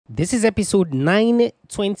This is episode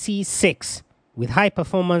 926 with high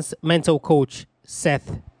performance mental coach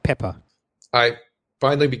Seth Pepper. I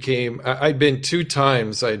finally I'd been 2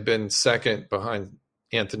 times, I'd been second behind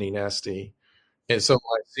Anthony Nesty. And so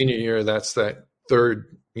my senior year, that's that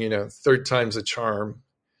third time's a charm.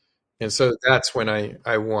 And so that's when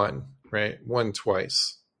I won, right? Won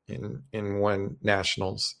twice in one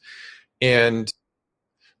nationals. And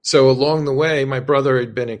so along the way, my brother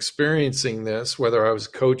had been experiencing this, whether I was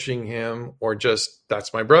coaching him or just,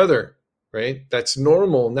 that's my brother, right? That's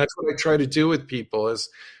normal. And that's what I try to do with people is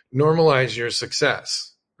normalize your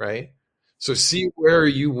success, right? So see where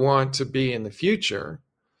you want to be in the future.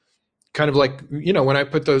 Kind of like, when I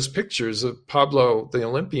put those pictures of Pablo the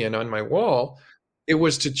Olympian on my wall, it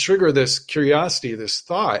was to trigger this curiosity, this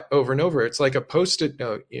thought over and over. It's like a Post-it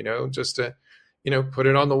note, just to, put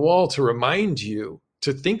it on the wall to remind you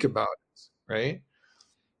to think about it, right?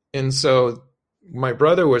 And so my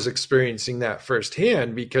brother was experiencing that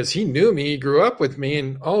firsthand because he knew me, he grew up with me,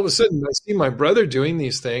 and all of a sudden I see my brother doing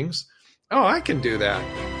these things. Oh, I can do that,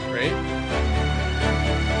 right?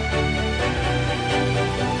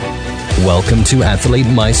 Welcome to Athlete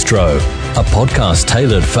Maestro, a podcast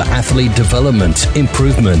tailored for athlete development,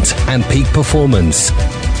 improvement, and peak performance.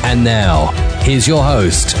 And now, here's your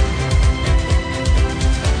host.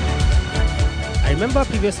 I remember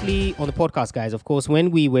previously on the podcast, guys, of course,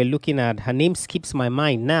 when we were looking at, her name skips my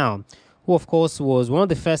mind now, who, of course, was one of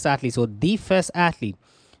the first athletes, or the first athlete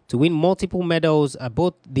to win multiple medals at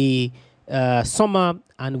both the summer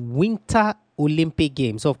and winter Olympic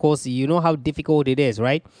Games. So, of course, you know how difficult it is,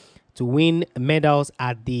 right, to win medals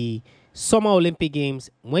at the Summer Olympic Games.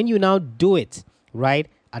 When you now do it, right,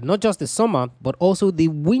 at not just the summer, but also the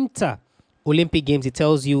winter Olympic Games, it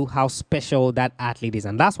tells you how special that athlete is.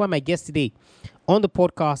 And that's why my guest today on the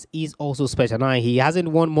podcast is also special. Now, he hasn't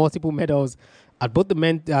won multiple medals at both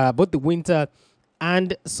the winter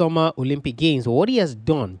and summer Olympic Games. But what he has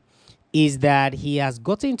done is that he has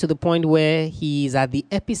gotten to the point where he is at the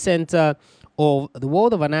epicenter of the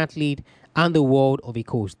world of an athlete and the world of a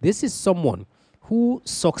coach. This is someone who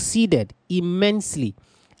succeeded immensely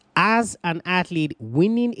as an athlete,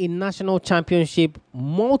 winning a national championship,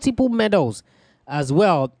 multiple medals as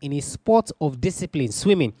well in his sport of discipline,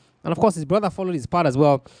 swimming. And of course, his brother followed his path as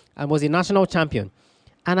well and was a national champion.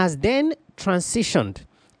 And has then transitioned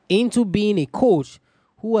into being a coach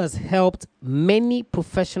who has helped many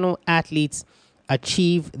professional athletes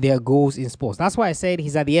achieve their goals in sports. That's why I said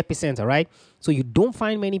he's at the epicenter, right? So you don't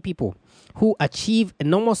find many people who achieve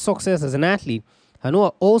enormous success as an athlete and who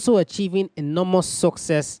are also achieving enormous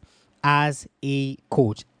success as a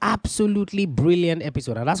coach. Absolutely brilliant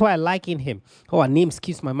episode. And that's why I liken him. Oh, her name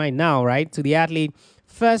skips my mind now, right? To the athlete,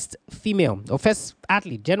 first female or first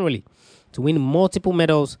athlete generally to win multiple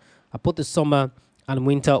medals at both the summer and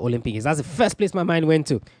winter Olympics. That's the first place my mind went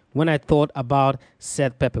to when I thought about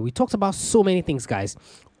Seth Pepper. We talked about so many things, guys,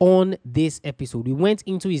 on this episode. We went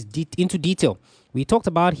into into detail. We talked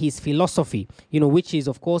about his philosophy, which is,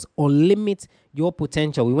 of course, unlimit your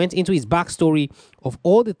potential. We went into his backstory of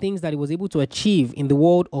all the things that he was able to achieve in the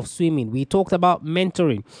world of swimming. We talked about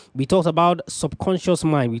mentoring. We talked about subconscious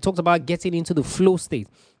mind. We talked about getting into the flow state.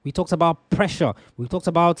 We talked about pressure. We talked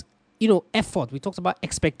about, effort. We talked about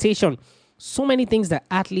expectation. So many things that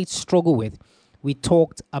athletes struggle with. We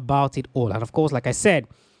talked about it all. And of course, like I said,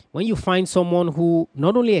 when you find someone who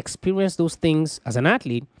not only experienced those things as an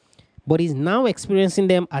athlete, but is now experiencing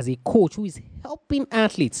them as a coach who is helping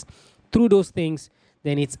athletes through those things,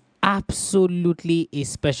 then it's absolutely a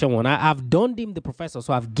special one. I've done him the professor,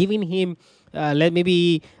 so I've given him,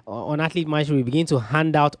 maybe on Athlete Maestro, we begin to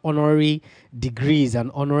hand out honorary degrees and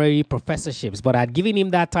honorary professorships, but I'd given him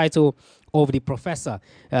that title of the professor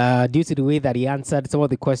due to the way that he answered some of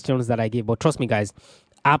the questions that I gave. But trust me, guys,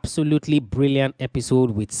 absolutely brilliant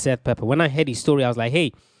episode with Seth Pepper. When I heard his story, I was like,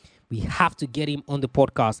 hey, we have to get him on the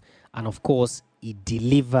podcast. And of course, he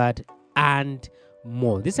delivered and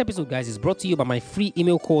more. This episode, guys, is brought to you by my free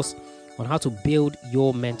email course on how to build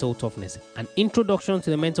your mental toughness. An introduction to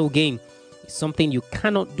the mental game is something you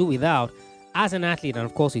cannot do without as an athlete. And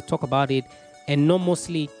of course, we talk about it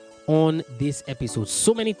enormously on this episode.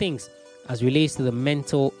 So many things as relates to the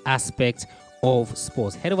mental aspect of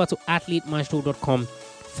sports. Head over to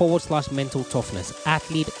athletemaestro.com/mental toughness.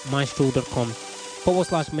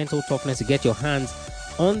 athletemaestro.com/mental toughness to get your hands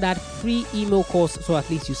on that free email course, so at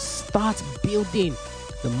least you start building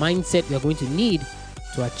the mindset you're going to need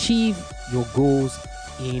to achieve your goals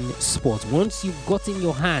in sports. Once you've gotten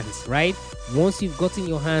your hands, right? Once you've gotten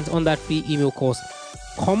your hands on that free email course,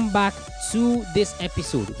 come back to this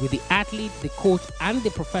episode with the athlete, the coach, and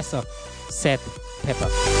the professor, Seth Pepper.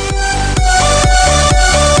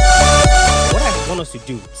 us to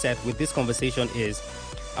do, Seth, with this conversation is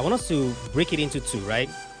I want us to break it into two, right?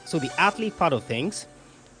 So the athlete part of things,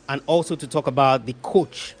 and also to talk about the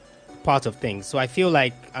coach part of things. So I feel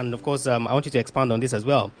like, and of course, I want you to expand on this as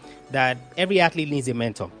well, that every athlete needs a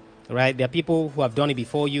mentor, right? There are people who have done it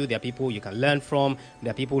before you. There are people you can learn from.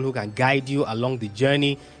 There are people who can guide you along the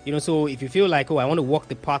journey. So if you feel like, I want to walk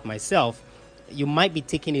the path myself, you might be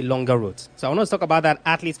taking a longer route. So I want to talk about that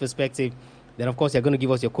athlete's perspective. Then, of course, you're going to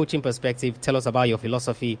give us your coaching perspective. Tell us about your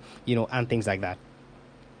philosophy, and things like that.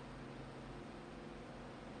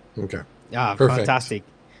 Okay. Perfect. Fantastic.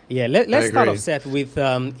 Yeah, let's start off, Seth, with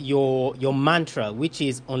your mantra, which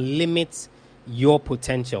is unlimit your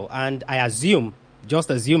potential. And I assume, just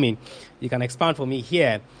assuming, you can expand for me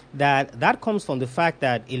here, that comes from the fact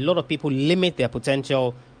that a lot of people limit their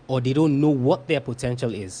potential or they don't know what their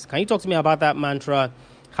potential is. Can you talk to me about that mantra,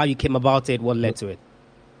 how you came about it, what led to it?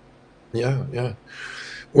 Yeah.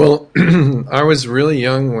 Well, I was really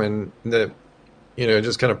young when it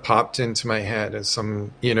just kind of popped into my head as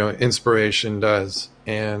some, inspiration does.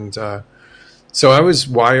 And so I was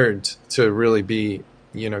wired to really be,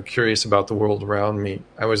 curious about the world around me.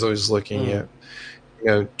 I was always looking at,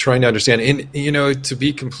 trying to understand. And, to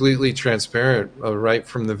be completely transparent, right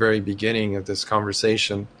from the very beginning of this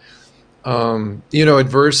conversation,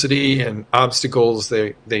 adversity and obstacles,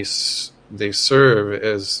 they serve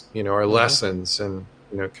as, our lessons and,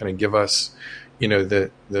 kind of give us,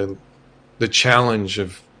 the challenge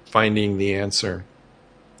of finding the answer.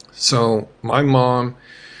 So my mom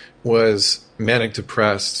was manic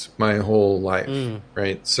depressed my whole life,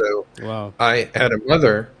 right? So wow. I had a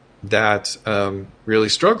mother that really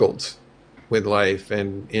struggled with life,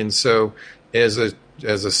 and so as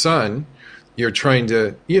a son, you're trying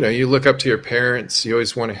to, you look up to your parents. You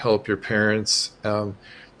always want to help your parents. So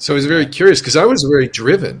I was very curious because I was very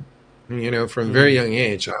driven, from a very young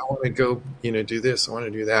age. I want to go, do this. I want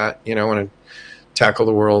to do that. I want to tackle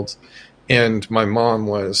the world. And my mom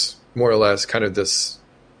was more or less kind of this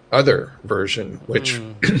other version, which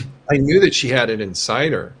I knew that she had it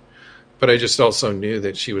inside her, but I just also knew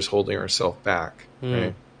that she was holding herself back.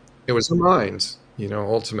 Right? It was the mind,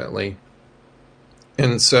 ultimately.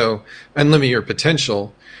 And so unlimit your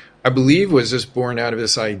potential, I believe, was just born out of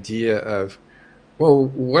this idea of, well,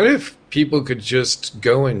 what if people could just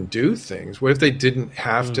go and do things? What if they didn't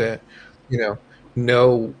have to,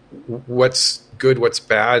 know what's good, what's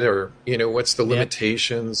bad, or, what's the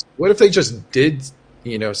limitations? What if they just did,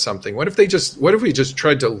 something? What if we just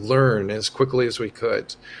tried to learn as quickly as we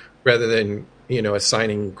could rather than,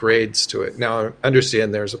 assigning grades to it? Now, I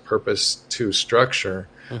understand there's a purpose to structure,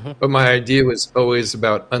 but my idea was always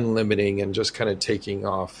about unlimiting and just kind of taking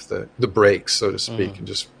off the brakes, so to speak, and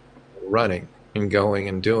just running and going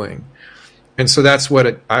and doing. And so that's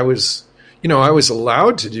what I was, I was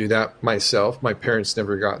allowed to do that myself. My parents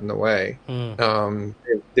never got in the way.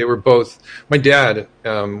 They were both, my dad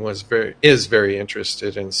is very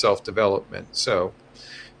interested in self-development. So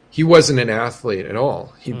he wasn't an athlete at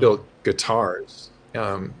all. He built guitars.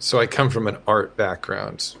 So I come from an art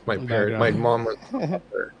background. My mom was a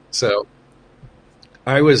mother. So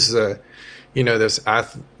I was, this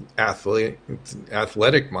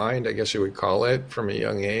athletic mind, I guess you would call it, from a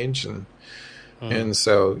young age. And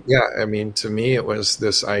so, to me, it was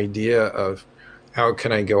this idea of how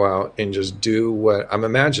can I go out and just do what I'm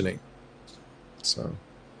imagining. So,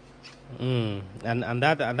 and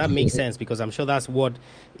that makes sense, because I'm sure that's what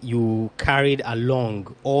you carried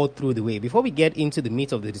along all through the way. Before we get into the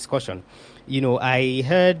meat of the discussion, I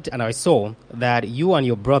heard and I saw that you and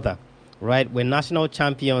your brother, right, were national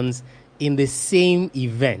champions in the same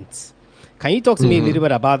event. Can you talk to me a little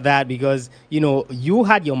bit about that? Because, you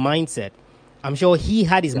had your mindset. I'm sure he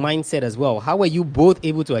had his mindset as well. How were you both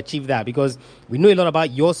able to achieve that? Because we know a lot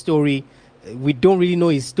about your story. We don't really know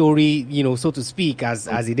his story, so to speak, as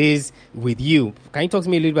it is with you. Can you talk to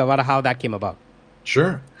me a little bit about how that came about?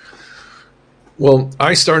 Sure. Well,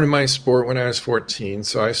 I started my sport when I was 14,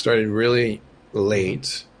 so I started really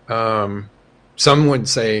late. Some would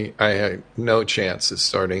say I had no chance of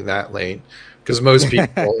starting that late, because most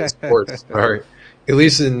people in sports start, at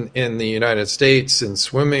least in the United States, in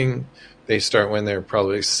swimming, they start when they're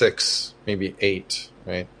probably 6, maybe 8,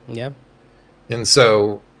 right? Yeah. And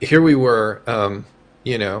so here we were, I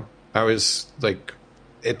was like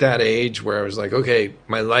at that age where I was like, okay,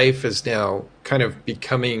 my life is now kind of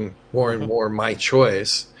becoming more and more my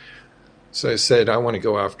choice. So I said, I want to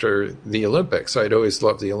go after the Olympics. I'd always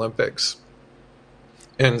loved the Olympics.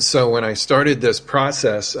 And so when I started this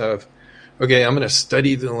process of, okay, I'm going to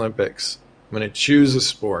study the Olympics, I'm going to choose a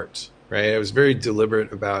sport, right? I was very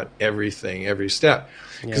deliberate about everything, every step,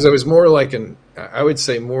 because I was more like I would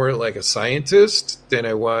say more like a scientist than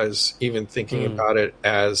I was even thinking about it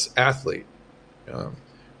as athlete. It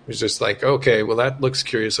was just like, okay, well, that looks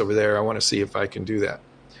curious over there. I want to see if I can do that.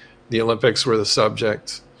 The Olympics were the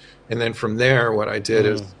subject. And then from there, what I did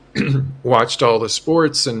is watched all the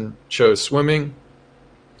sports and chose swimming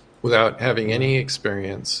without having any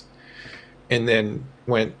experience. And then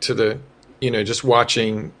went to the, just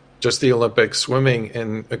watching just the Olympics swimming,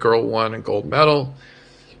 and a girl won a gold medal.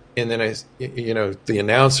 And then the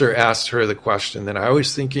announcer asked her the question that I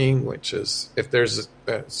was thinking, which is, if there's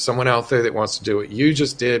someone out there that wants to do what you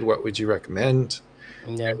just did, what would you recommend?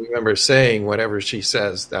 Yeah. I remember saying, whatever she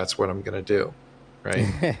says, that's what I'm going to do. Right.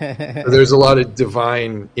 So there's a lot of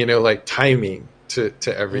divine, like timing to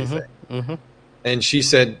everything. And she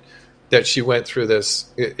said that she went through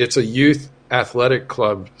this. It's a youth athletic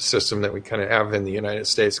club system that we kind of have in the United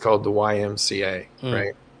States called the YMCA,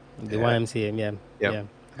 right? The YMCA, yeah.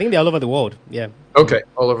 I think they're all over the world, yeah. Okay,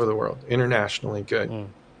 all over the world, internationally, good.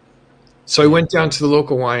 So I went down to the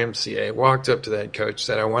local YMCA, walked up to the head coach,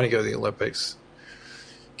 said, I want to go to the Olympics.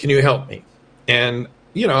 Can you help me? And,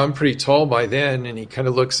 I'm pretty tall by then, and he kind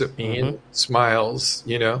of looks at me and smiles,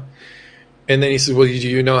 And then he said, well, do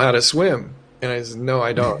you know how to swim? And I said, no,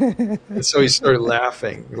 I don't. And so he started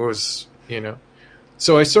laughing. It was,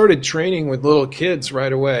 So I started training with little kids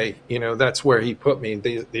right away. That's where he put me.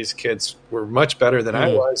 These kids were much better than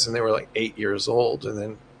I was, and they were like 8 years old. And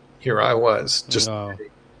then here I was.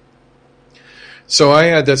 So I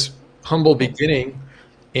had this humble beginning.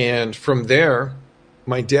 And from there,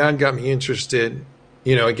 my dad got me interested.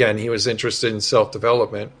 Again, he was interested in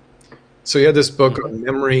self-development. So he had this book on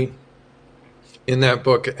memory. In that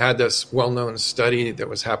book, it had this well-known study that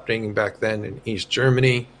was happening back then in East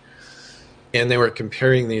Germany. And they were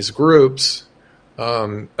comparing these groups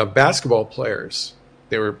of basketball players.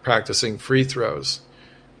 They were practicing free throws.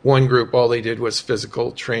 One group, all they did was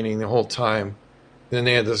physical training the whole time. And then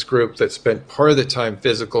they had this group that spent part of the time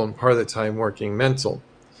physical and part of the time working mental.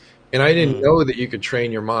 And I didn't know that you could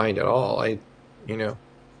train your mind at all.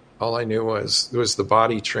 All I knew was the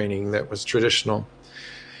body training that was traditional.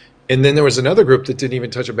 And then there was another group that didn't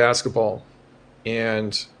even touch a basketball.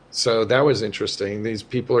 And so that was interesting. These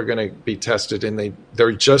people are going to be tested, and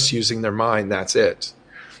they're just using their mind. That's it.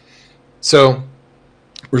 So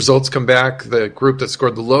results come back. The group that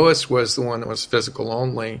scored the lowest was the one that was physical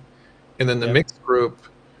only. And then the mixed group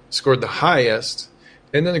scored the highest.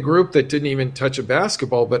 And then the group that didn't even touch a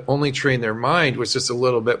basketball but only trained their mind was just a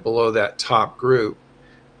little bit below that top group.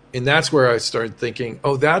 And that's where I started thinking,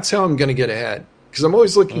 oh, that's how I'm going to get ahead. Because I'm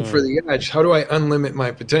always looking for the edge. How do I unlimit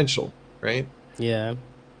my potential, right? Yeah.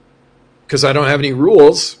 Because I don't have any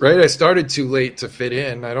rules, right? I started too late to fit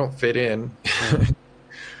in. I don't fit in.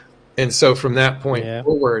 And so from that point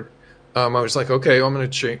forward, I was like, okay, I'm going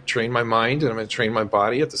to train my mind and I'm going to train my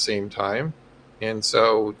body at the same time. And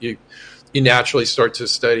so you naturally start to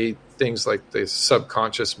study things like the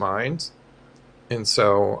subconscious mind. And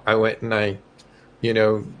so I went and I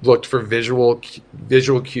looked for visual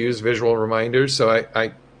cues, visual reminders. So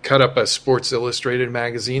I cut up a Sports Illustrated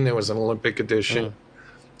magazine. There was an Olympic edition,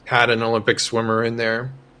 had an Olympic swimmer in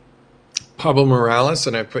there, Pablo Morales,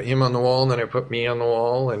 and I put him on the wall, and then I put me on the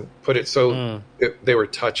wall and put it so they were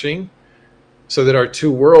touching so that our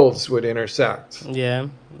two worlds would intersect. Yeah.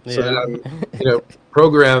 So that I'm,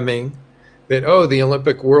 programming that, the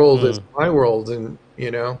Olympic world is my world. And,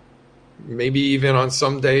 maybe even on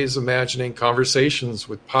some days imagining conversations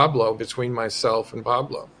with Pablo between myself and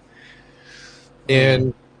Pablo.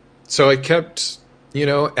 And so I kept,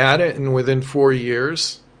 at it. And within 4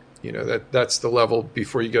 years, that's the level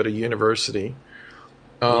before you go to university.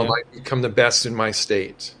 I become the best in my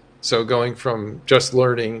state. So going from just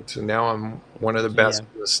learning to now I'm one of the best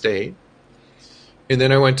in the state. And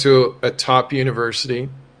then I went to a top university.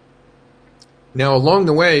 Now, along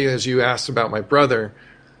the way, as you asked about my brother,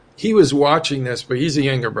 he was watching this, but he's a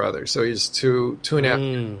younger brother. So he's two and a half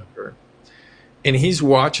years younger. And he's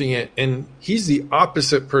watching it, and he's the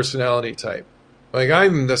opposite personality type. Like,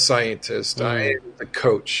 I'm the scientist. I am the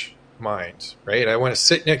coach mind, right? I want to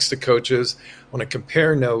sit next to coaches. I want to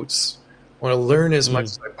compare notes. I want to learn as much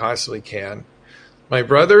as I possibly can. My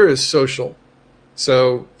brother is social.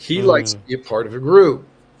 So he likes to be a part of a group.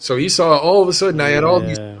 So he saw all of a sudden I had all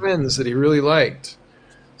these friends that he really liked.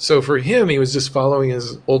 So for him, he was just following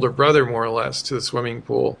his older brother more or less to the swimming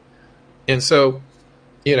pool. And so,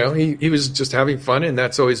 he was just having fun, and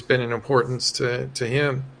that's always been an importance to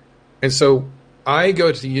him. And so I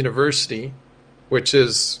go to the university, which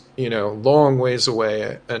is, long ways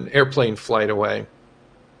away, an airplane flight away.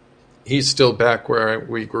 he's still back where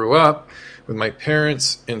we grew up with my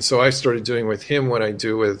parents. And so I started doing with him what I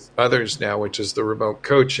do with others now, which is the remote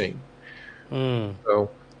coaching.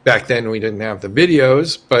 So back then we didn't have the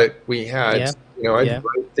videos, but we had, I'd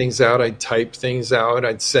write things out, I'd type things out,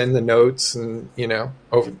 I'd send the notes and,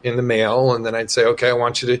 over in the mail. And then I'd say, okay, I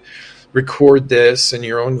want you to record this in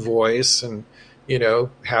your own voice and,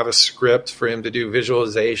 have a script for him to do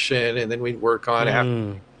visualization. And then we'd work on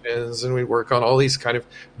affirmations and we'd work on all these kind of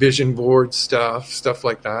vision board stuff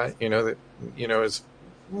like that, that, is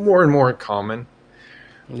more and more common.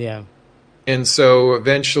 Yeah. And so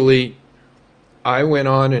eventually I went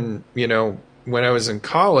on and, when I was in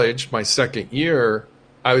college, my second year,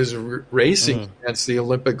 I was racing against the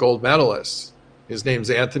Olympic gold medalist. His name's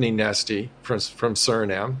Anthony Nesty from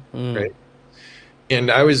Suriname, right? And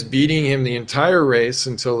I was beating him the entire race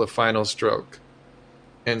until the final stroke.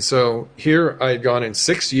 And so here I had gone in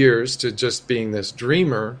 6 years to just being this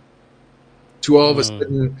dreamer to all of a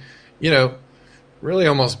sudden, really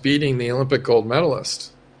almost beating the Olympic gold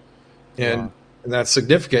medalist. And that's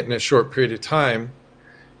significant in a short period of time.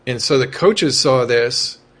 And so the coaches saw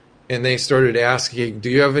this and they started asking, do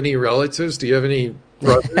you have any relatives? Do you have any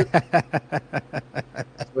brothers?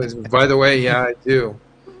 By the way, yeah, I do.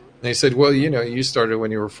 And they said, well, you started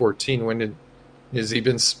when you were 14. Has he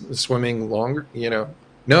been swimming longer?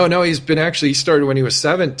 No, he started when he was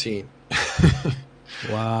 17.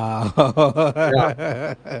 Wow.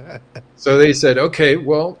 Yeah. So they said, okay,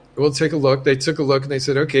 well, we'll take a look. They took a look and they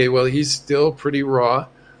said, okay, well, he's still pretty raw,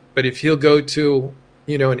 but if he'll go to,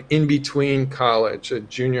 an in-between college, a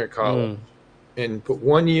junior college, and put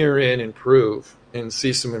 1 year in and prove and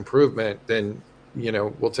see some improvement, then,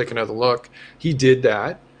 we'll take another look. He did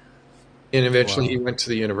that. And eventually he went to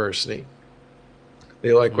the university.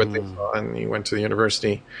 They liked what they saw and he went to the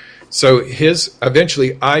university. So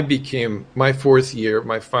eventually I became my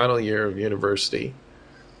final year of university.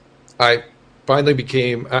 I finally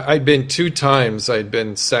I'd been 2 times, I'd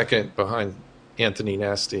been second behind Anthony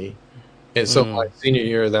Nesty. And so my senior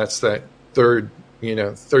year, that's that third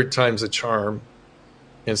time's a charm.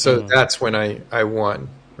 And so that's when I won,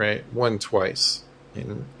 right? Won twice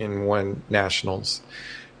in won nationals.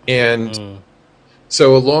 And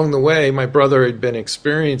so along the way, my brother had been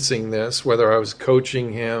experiencing this, whether I was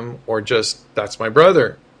coaching him or just, that's my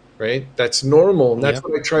brother, right? That's normal. And that's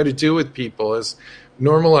what I try to do with people is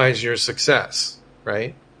normalize your success,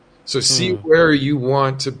 right? So see where you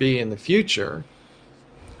want to be in the future.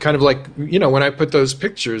 Kind of like, when I put those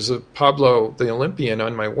pictures of Pablo, the Olympian,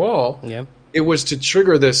 on my wall, it was to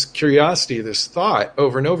trigger this curiosity, this thought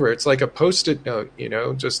over and over. It's like a Post-it note,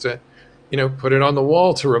 just to, put it on the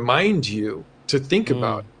wall to remind you to think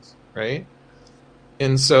about it, right?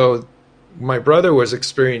 And so my brother was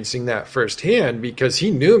experiencing that firsthand because he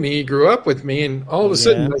knew me, he grew up with me, and all of a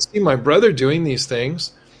sudden I see my brother doing these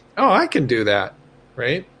things. Oh, I can do that,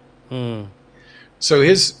 right? So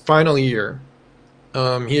his final year,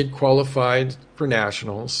 he had qualified for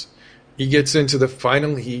nationals. He gets into the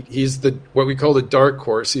final heat. He's what we call the dark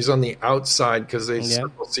horse. He's on the outside because they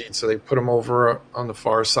circle seats, so they put him over on the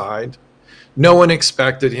far side. No one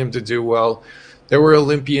expected him to do well. There were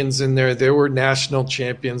Olympians in there. There were national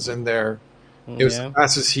champions in there. It was the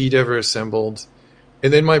fastest heat ever assembled.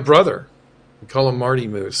 And then my brother, we call him Marty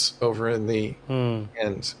Moose, over in the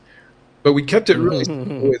end. But we kept it really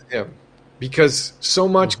simple with him because so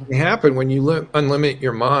much can happen when you unlimit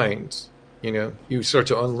your mind. You start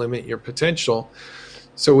to unlimit your potential.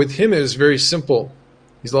 So with him, it was very simple.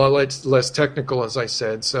 He's a lot less technical, as I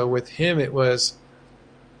said. So with him, it was,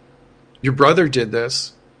 your brother did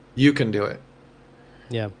this, you can do it.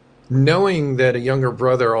 Yeah. Knowing that a younger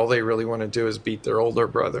brother, all they really want to do is beat their older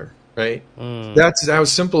brother, right? That's how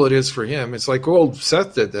simple it is for him. It's like, well,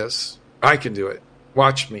 Seth did this, I can do it.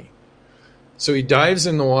 Watch me. So he dives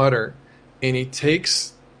in the water and he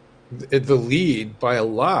takes the lead by a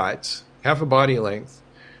lot, half a body length,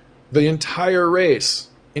 the entire race,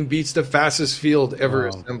 and beats the fastest field ever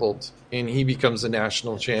assembled. And he becomes a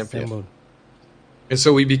national champion. And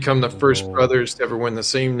so we become the first brothers to ever win the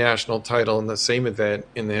same national title in the same event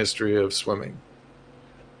in the history of swimming.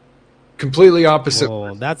 Completely opposite.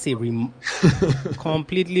 Oh, that's a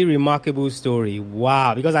completely remarkable story.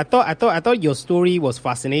 Wow! Because I thought your story was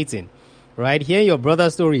fascinating, right? Hearing your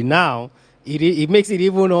brother's story now, it makes it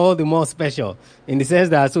even all the more special in the sense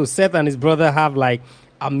that Seth and his brother have like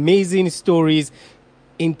amazing stories.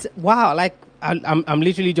 Wow! Like I'm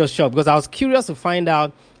literally just shocked because I was curious to find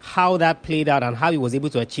out how that played out and how he was able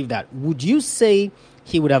to achieve that. Would you say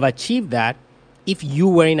he would have achieved that if you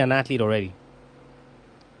weren't an athlete already?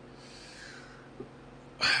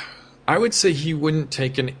 I would say he wouldn't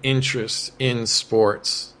take an interest in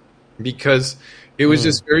sports because it was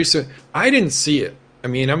just very, I didn't see it. I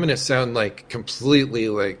mean, I'm going to sound like completely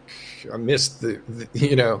like I missed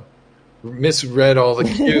misread all the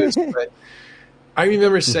cues, but I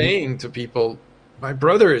remember saying to people, my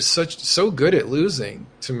brother is so good at losing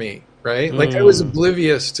to me, right? Like I was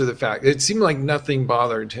oblivious to the fact. It seemed like nothing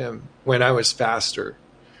bothered him when I was faster.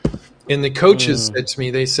 And the coaches said to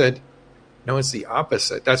me, they said, no, it's the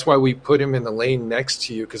opposite. That's why we put him in the lane next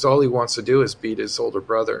to you, because all he wants to do is beat his older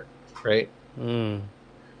brother, right?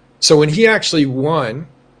 So when he actually won,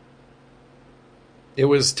 it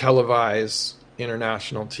was televised,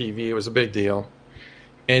 international TV. It was a big deal.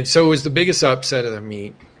 And so it was the biggest upset of the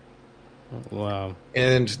meet. Wow.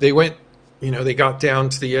 And they went, they got down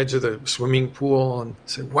to the edge of the swimming pool and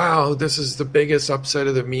said, wow, this is the biggest upset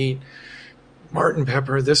of the meet. Martin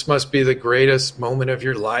Pepper, this must be the greatest moment of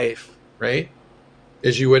your life, right?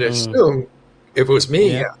 As you would assume, if it was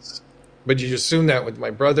me, yes. But you assume that with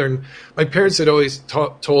my brother. And my parents had always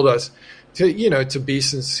told us to be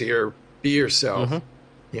sincere, be yourself,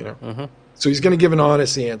 So he's going to give an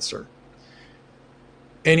honest answer.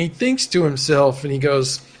 And he thinks to himself and he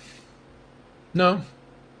goes, no.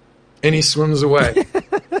 And he swims away.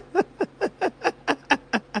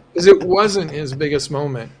 Because it wasn't his biggest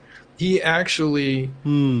moment. He actually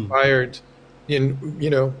fired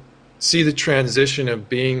see the transition of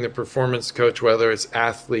being the performance coach, whether it's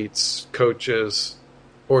athletes, coaches,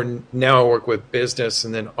 or now I work with business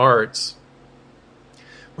and then arts.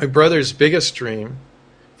 My brother's biggest dream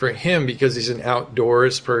for him, because he's an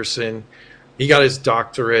outdoors person, he got his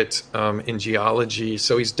doctorate in geology,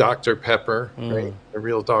 so he's Dr. Pepper, right? The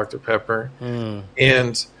real Dr. Pepper.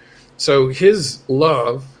 And so his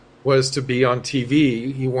love was to be on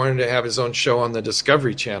TV. He wanted to have his own show on the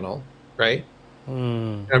Discovery Channel, right?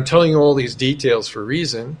 And I'm telling you all these details for a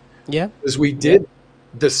reason. Yeah. Because we did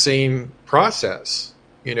the same process,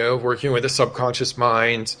 working with the subconscious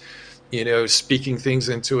mind, speaking things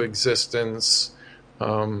into existence,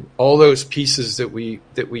 all those pieces that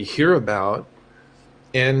we hear about,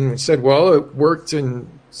 and said, well, it worked in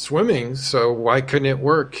swimming, so why couldn't it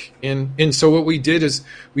work? And so what we did is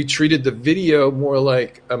we treated the video more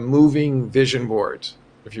like a moving vision board,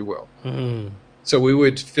 if you will. So we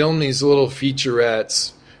would film these little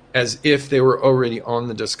featurettes as if they were already on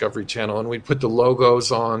the Discovery Channel, and we'd put the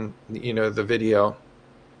logos on, the video,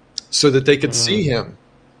 so that they could see him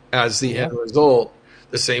as the end result,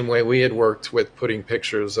 the same way we had worked with putting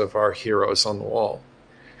pictures of our heroes on the wall.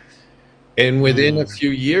 And within a few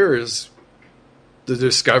years, the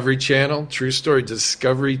Discovery Channel, true story,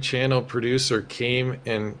 Discovery Channel producer came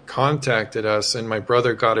and contacted us, and my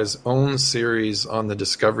brother got his own series on the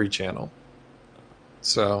Discovery Channel.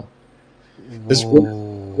 So this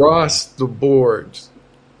went across the board,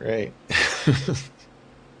 right?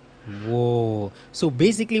 Whoa. So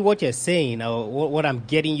basically what you're saying, what I'm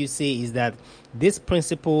getting you say is that these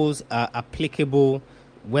principles are applicable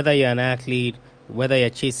whether you're an athlete, whether you're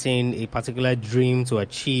chasing a particular dream to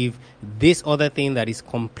achieve this other thing that is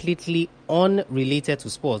completely unrelated to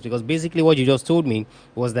sports. Because basically what you just told me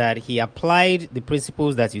was that he applied the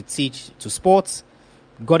principles that you teach to sports,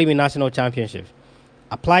 got him a national championship,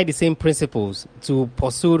 applied the same principles to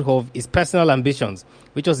pursuit of his personal ambitions,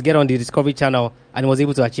 which was get on the Discovery Channel, and was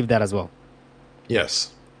able to achieve that as well.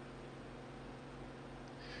 Yes.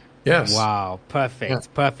 Yes. Wow.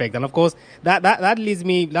 Perfect. Perfect. And of course, that leads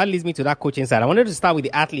me to that coaching side. I wanted to start with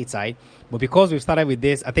the athlete side, but because we've started with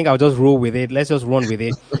this, I think I'll just roll with it. Let's just run with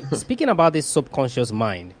it. Speaking about this subconscious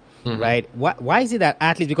mind, right? Why is it that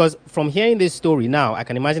athletes, because from hearing this story now, I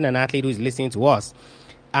can imagine an athlete who is listening to us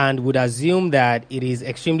and would assume that it is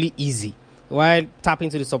extremely easy. While tap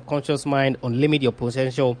into the subconscious mind, unlimit your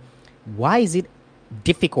potential, why is it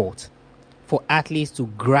difficult for athletes to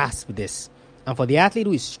grasp this? And for the athlete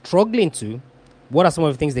who is struggling to, what are some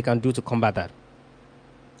of the things they can do to combat that?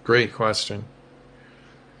 Great question.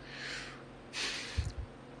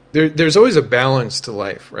 There's always a balance to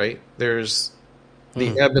life, right? There's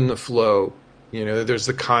the ebb and the flow. There's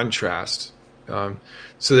the contrast.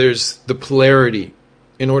 So there's the polarity.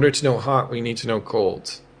 In order to know hot, we need to know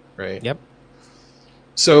cold, right? Yep.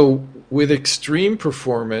 So with extreme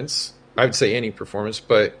performance, I would say any performance,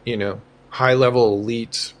 but, high-level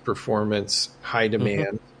elite performance, high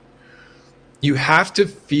demand, you have to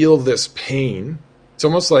feel this pain. It's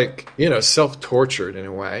almost like, self-tortured in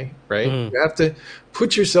a way, right? You have to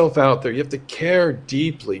put yourself out there. You have to care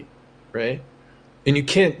deeply, right? And you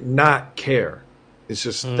can't not care. It's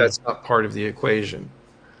just that's not part of the equation.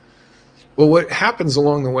 Well, what happens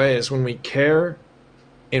along the way is when we care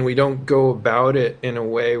and we don't go about it in a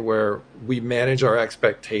way where we manage our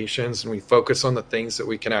expectations and we focus on the things that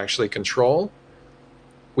we can actually control,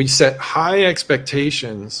 we set high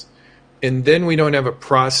expectations, and then we don't have a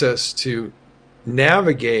process to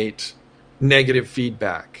navigate negative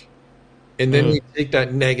feedback. And then we take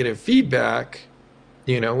that negative feedback,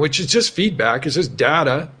 which is just feedback, it's just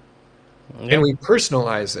data, and we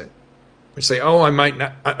personalize it. We say, oh,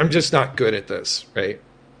 I'm just not good at this, right?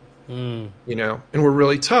 And we're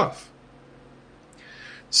really tough.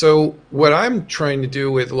 So what I'm trying to do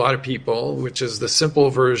with a lot of people, which is the simple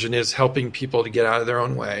version, is helping people to get out of their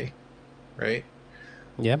own way, right?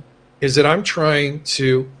 Yeah. Is that I'm trying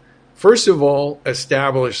to, first of all,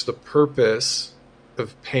 establish the purpose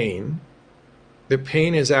of pain. The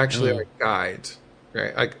pain is actually our guide,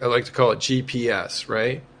 right? I like to call it GPS,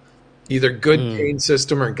 right? Either good pain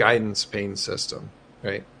system or guidance pain system,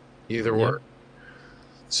 right? Either work.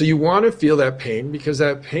 So you want to feel that pain because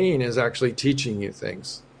that pain is actually teaching you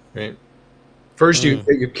things, right? First,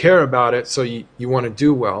 you care about it, so you want to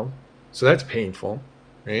do well. So that's painful,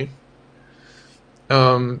 right?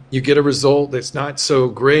 You get a result that's not so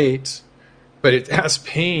great, but it has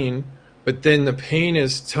pain. But then the pain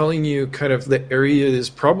is telling you kind of the area is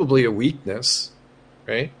probably a weakness,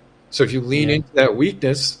 right? So if you lean into that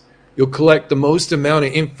weakness, you'll collect the most amount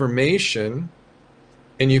of information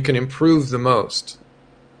and you can improve the most.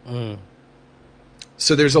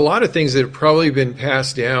 So there's a lot of things that have probably been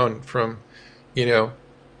passed down from,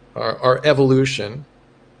 our evolution,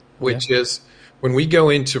 which is when we go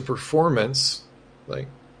into performance, like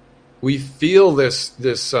we feel this,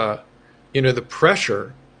 the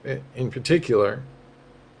pressure in particular,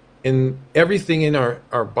 in everything in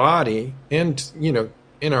our body and,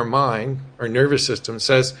 in our mind, our nervous system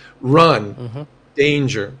says, run,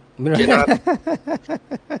 danger, get out.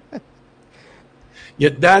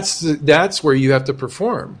 Yet that's where you have to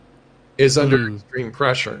perform, is under extreme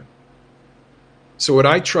pressure. So what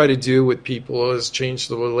I try to do with people is change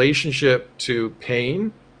the relationship to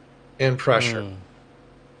pain and pressure.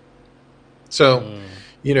 So,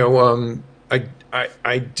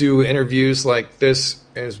 I do interviews like this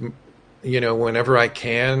as whenever I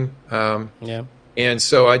can. And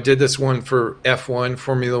so I did this one for F1,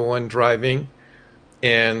 Formula One driving,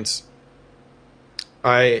 and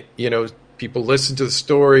people listen to the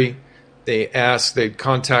story. They'd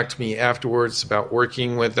contact me afterwards about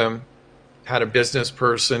working with them. Had a business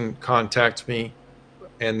person contact me.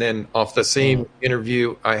 And then off the same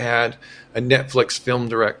interview, I had a Netflix film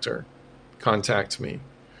director contact me.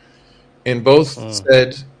 And both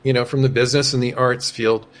said, from the business and the arts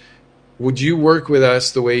field, would you work with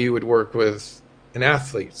us the way you would work with an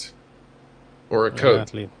athlete or a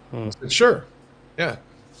coach? I said, sure. Yeah.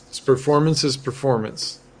 Performance is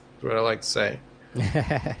performance. What I like to say.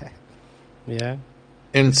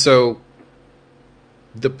 And so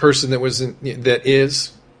the person that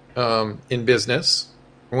is in business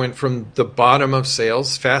went from the bottom of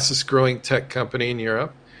sales, fastest growing tech company in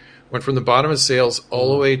Europe, went from the bottom of sales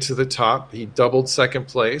all the way to the top. He doubled second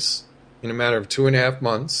place in a matter of 2.5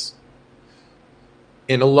 months.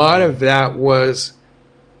 And a lot of that was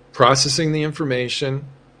processing the information.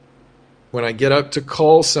 When I get up to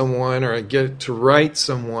call someone or I get to write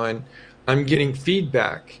someone, I'm getting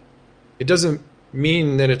feedback. It doesn't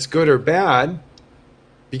mean that it's good or bad,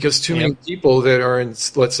 because too many people that are in,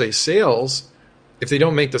 let's say, sales, if they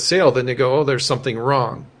don't make the sale, then they go, oh, there's something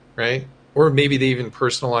wrong, right? Or maybe they even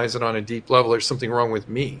personalize it on a deep level. There's something wrong with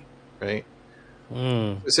me, right?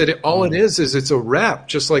 I said all it is it's a rep,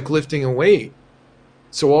 just like lifting a weight.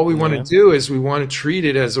 So all we want to do is we want to treat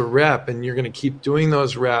it as a rep, and you're going to keep doing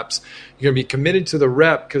those reps. You're going to be committed to the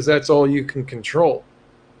rep because that's all you can control,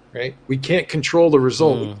 right? We can't control the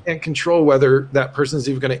result. We can't control whether that person's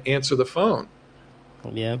even going to answer the phone.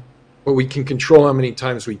 But we can control how many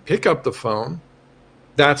times we pick up the phone.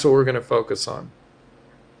 That's what we're going to focus on.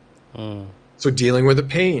 So dealing with the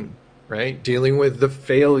pain, right? Dealing with the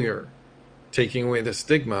failure, taking away the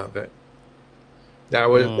stigma of it.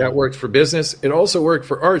 That worked for business. It also worked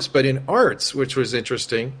for arts, but in arts, which was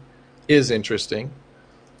interesting,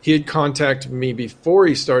 he had contacted me before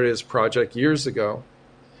he started his project years ago.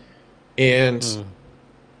 And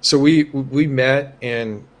so we met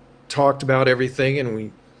and talked about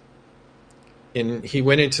everything, and he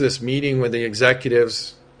went into this meeting with the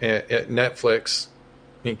executives at Netflix.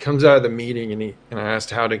 And he comes out of the meeting and I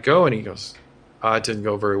asked how'd it go, and he goes, it didn't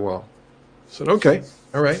go very well. I said, okay,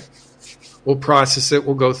 all right. We'll process it.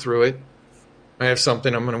 We'll go through it. I have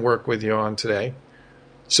something I'm going to work with you on today.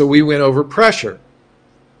 So we went over pressure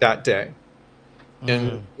that day.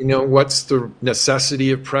 And, what's the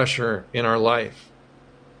necessity of pressure in our life?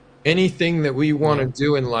 Anything that we want to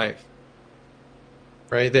do in life,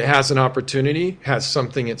 right, that has an opportunity, has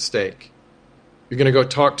something at stake. You're going to go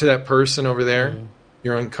talk to that person over there.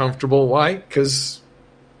 You're uncomfortable. Why? Because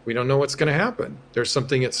we don't know what's going to happen. There's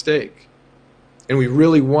something at stake. And we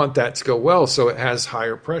really want that to go well, so it has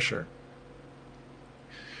higher pressure.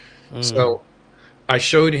 So I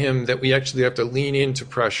showed him that we actually have to lean into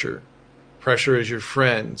pressure. Pressure is your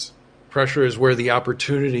friend. Pressure is where the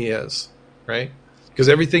opportunity is, right? Because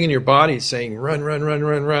everything in your body is saying, run, run, run,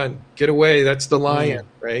 run, run. Get away. That's the lion,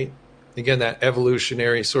 right? Again, that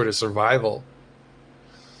evolutionary sort of survival.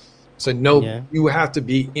 So no, you have to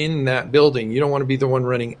be in that building. You don't want to be the one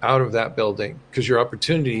running out of that building because your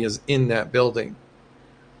opportunity is in that building.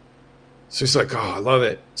 So he's like, oh, I love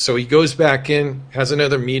it. So he goes back in, has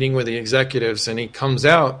another meeting with the executives, and he comes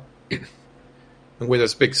out with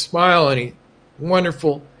this big smile, and he,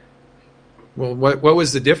 wonderful. Well, what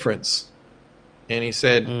was the difference? And he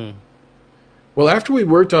said, well, after we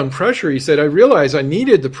worked on pressure, he said, I realized I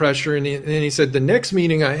needed the pressure. And he said, the next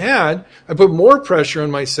meeting I had, I put more pressure on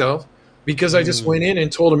myself because I just went in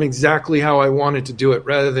and told them exactly how I wanted to do it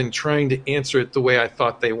rather than trying to answer it the way I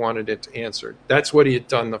thought they wanted it to answer. That's what he had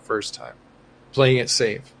done the first time, playing it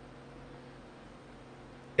safe.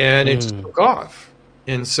 And it just took off.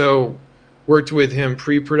 And so worked with him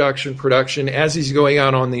pre-production, production, as he's going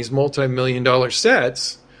out on these multi-million-dollar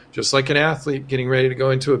sets, just like an athlete getting ready to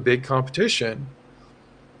go into a big competition.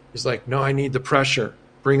 He's like, no, I need the pressure.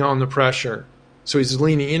 Bring on the pressure. So he's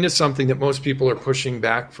leaning into something that most people are pushing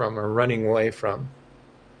back from or running away from.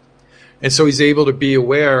 And so he's able to be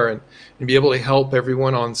aware and be able to help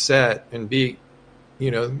everyone on set and be,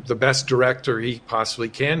 the best director he possibly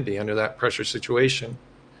can be under that pressure situation.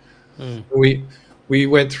 We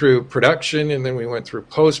went through production, and then we went through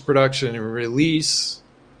post-production and release.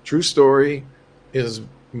 True story. His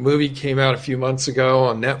movie came out a few months ago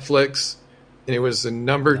on Netflix, and it was the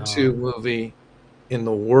number 2 movie in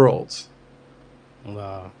the world.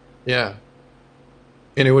 Wow. Yeah.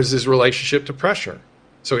 And it was his relationship to pressure.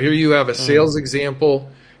 So here you have a sales example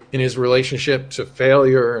in his relationship to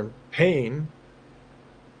failure and pain.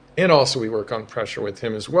 And also we work on pressure with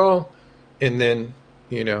him as well. And then,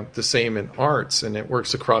 the same in arts, and it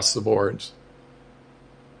works across the board.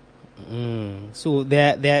 So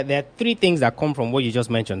there are 3 things that come from what you just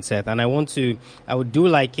mentioned, Seth. And I would do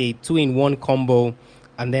like a 2-in-1 combo,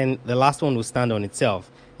 and then the last one will stand on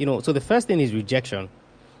itself. So the first thing is rejection.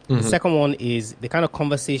 The second one is the kind of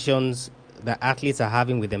conversations that athletes are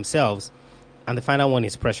having with themselves. And the final one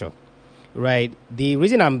is pressure, right? The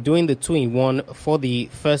reason I'm doing the 2-in-1 for the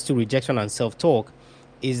first 2, rejection and self-talk,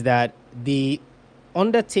 is that the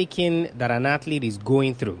undertaking that an athlete is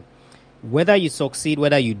going through, whether you succeed,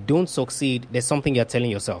 whether you don't succeed, there's something you're telling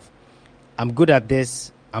yourself. I'm good at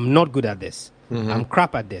this. I'm not good at this. I'm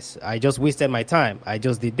crap at this. I just wasted my time. I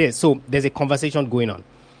just did this. So there's a conversation going on.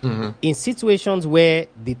 In situations where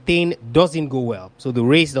the thing doesn't go well, so the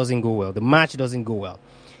race doesn't go well, the match doesn't go well,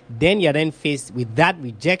 then you're then faced with that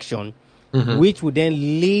rejection, which would then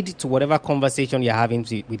lead to whatever conversation you're having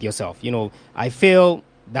with yourself. I fail,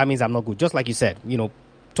 that means I'm not good. Just like you said,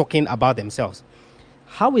 talking about themselves.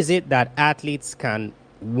 How is it that athletes can,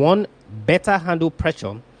 one, better handle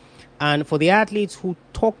pressure, and for the athletes who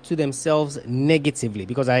talk to themselves negatively,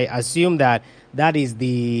 because I assume that is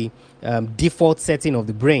the default setting of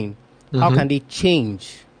the brain, how can they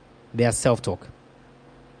change their self-talk?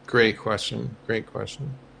 Great question.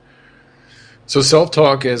 So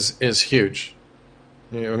self-talk is huge.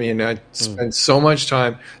 I spend so much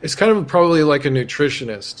time. It's kind of probably like a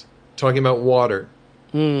nutritionist talking about water.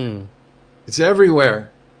 It's everywhere.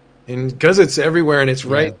 And because it's everywhere and it's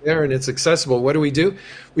right there and it's accessible, what do?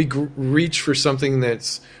 We reach for something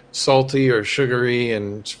that's salty or sugary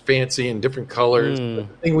and fancy and different colors. But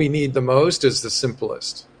the thing we need the most is the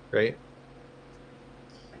simplest, right?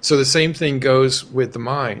 So the same thing goes with the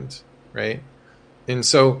mind, right? And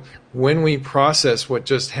so when we process what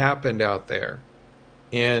just happened out there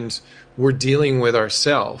and we're dealing with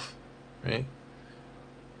ourself, right?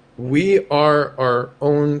 We are our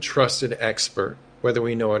own trusted expert, whether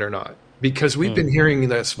we know it or not, because we've been hearing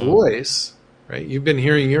this voice, right? You've been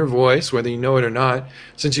hearing your voice, whether you know it or not,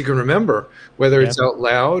 since you can remember, whether it's out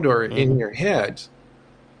loud or in your head.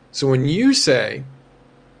 So when you say,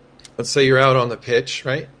 let's say you're out on the pitch,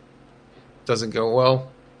 right? Doesn't go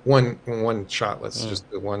well. One shot, let's just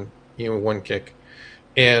do one kick.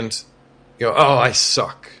 And you go, oh, I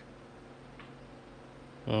suck.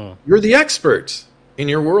 You're the expert in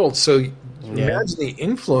your world. So imagine the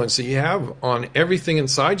influence that you have on everything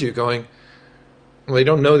inside you going, well, they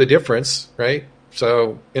don't know the difference, right?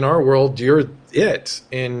 So in our world, you're it.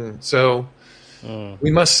 And so we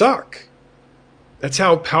must suck. That's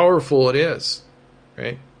how powerful it is,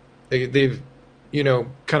 right? They've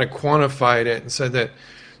kind of quantified it and said that,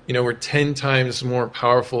 we're 10 times more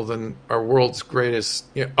powerful than our world's greatest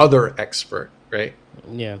other expert, right?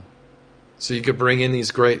 Yeah. So you could bring in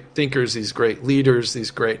these great thinkers, these great leaders, these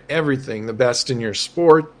great everything, the best in your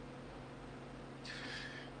sport.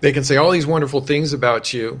 They can say all these wonderful things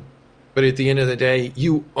about you, but at the end of the day,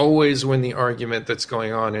 you always win the argument that's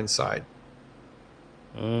going on inside.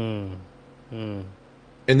 And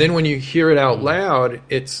then when you hear it out loud,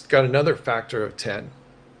 it's got another factor of 10.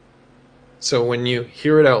 So when you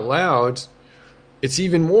hear it out loud, it's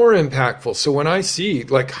even more impactful. So when I see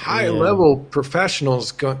like high-level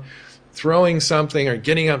professionals throwing something or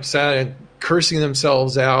getting upset and cursing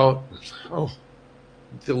themselves out,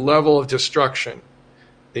 the level of destruction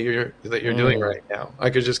that you're doing right now. I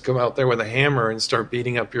could just come out there with a hammer and start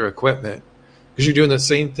beating up your equipment because you're doing the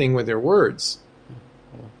same thing with your words.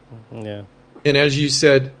 Yeah. And as you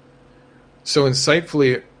said so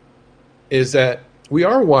insightfully, is that we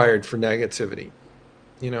are wired for negativity.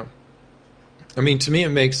 I mean, to me, it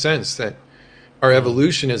makes sense that our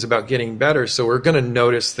evolution is about getting better. So we're going to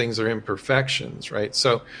notice things are imperfections, right?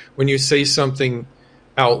 So when you say something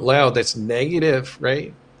out loud that's negative,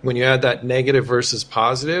 right? When you add that negative versus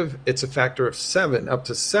positive, it's a factor of 7, up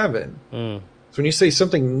to 7. So when you say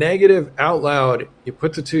something negative out loud, you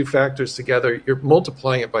put the two factors together, you're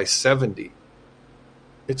multiplying it by 70.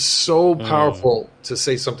 It's so powerful to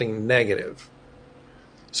say something negative.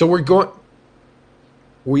 So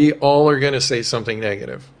we all are going to say something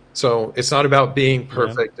negative. So it's not about being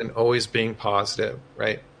perfect and always being positive,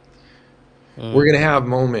 right? We're going to have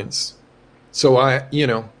moments. So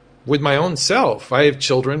with my own self, I have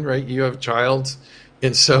children, right? You have a child.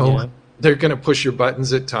 And so they're going to push your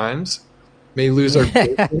buttons at times. May lose our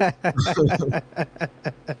patience.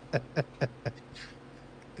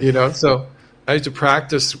 So I have to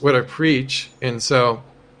practice what I preach. And so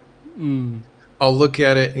I'll look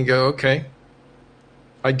at it and go, okay,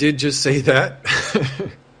 I did just say that.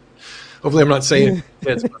 Hopefully I'm not saying it to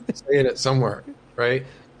kids, but I'm saying it somewhere, right?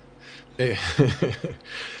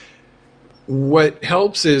 What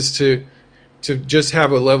helps is to just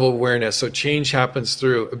have a level of awareness. So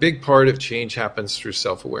a big part of change happens through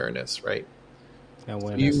self-awareness, right?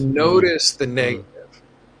 You notice the negative,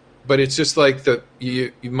 but it's just like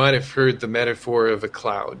you might have heard the metaphor of a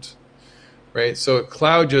cloud, right? So a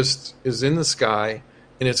cloud just is in the sky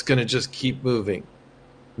and it's going to just keep moving.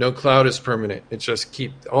 No cloud is permanent. It just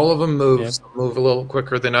all of them move, some move a little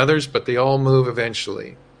quicker than others, but they all move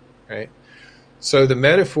eventually, right? So the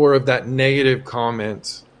metaphor of that negative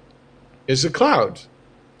comment is a cloud.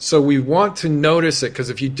 So we want to notice it, because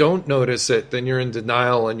if you don't notice it, then you're in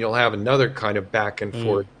denial and you'll have another kind of back and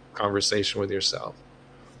forth conversation with yourself.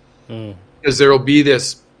 Because there will be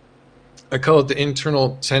this, I call it the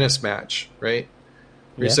internal tennis match, right?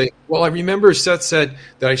 Where you say, well, I remember Seth said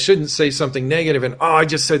that I shouldn't say something negative, and I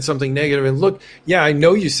just said something negative, and look, I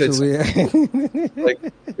know you said something. Like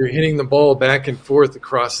you're hitting the ball back and forth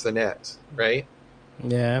across the net, right?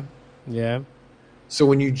 Yeah. So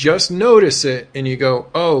when you just notice it and you go,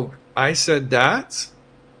 oh, I said that,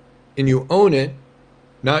 and you own it,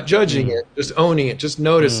 not judging it, just owning it, just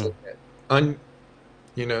noticing it,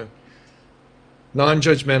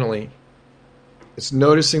 non-judgmentally. It's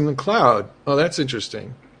noticing the cloud. Oh, that's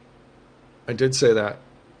interesting. I did say that.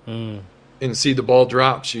 And see the ball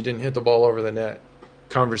drops. You didn't hit the ball over the net.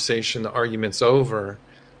 Conversation, the argument's over.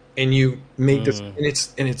 And you make this,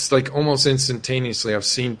 and it's like almost instantaneously. I've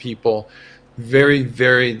seen people very,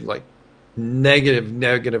 very like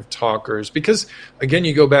negative talkers. Because again,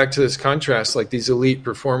 you go back to this contrast, like these elite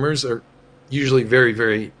performers are usually very,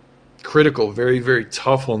 very critical, very, very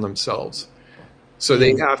tough on themselves. So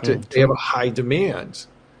they have a high demand.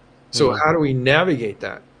 So how do we navigate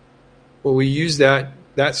that? Well, we use that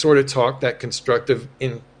sort of talk, that constructive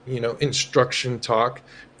instruction talk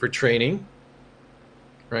for training,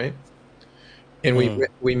 right? And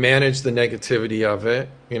we manage the negativity of it.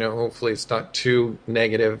 Hopefully it's not too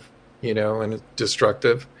negative, and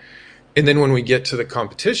destructive. And then when we get to the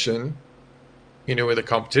competition, with the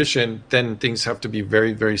competition, then things have to be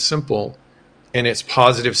very, very simple, and it's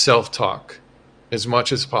positive self-talk as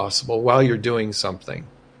much as possible while you're doing something.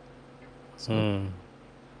 So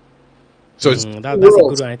it's that's a good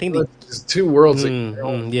one. I think it's two worlds. To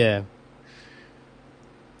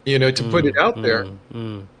put it out there,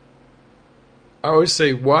 I always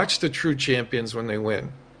say, watch the true champions when they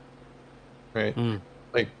win. Right?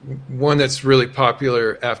 Like one that's really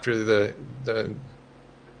popular after the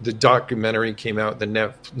documentary came out, the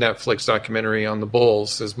Netflix documentary on the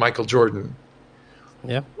Bulls, is Michael Jordan.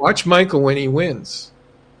 Yeah. Watch Michael when he wins.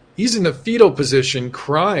 He's in the fetal position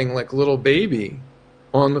crying like a little baby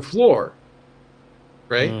on the floor.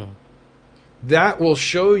 Right? that will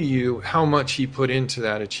show you how much he put into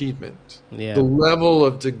that achievement. Yeah. The level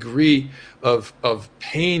of degree of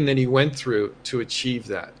pain that he went through to achieve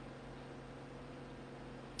that.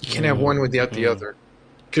 You can't have one without the other,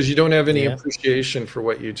 because you don't have any appreciation for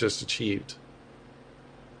what you just achieved.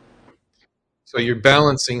 So you're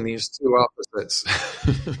balancing these two opposites.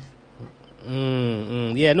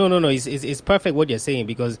 Yeah, no. It's perfect what you're saying,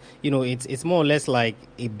 because it's more or less like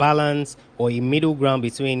a balance or a middle ground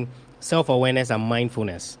between self-awareness and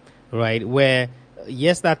mindfulness, right? Where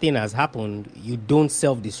yes, that thing has happened, you don't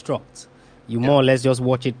self-destruct. You more or less just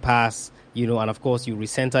watch it pass, and of course you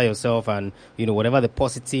recenter yourself, and whatever the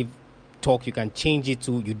positive talk you can change it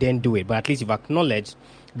to, you then do it. But at least you've acknowledged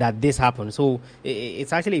that this happened. So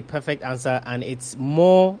it's actually a perfect answer, and it's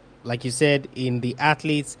more like you said, in the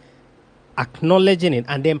athletes acknowledging it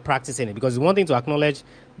and then practicing it. Because it's one thing to acknowledge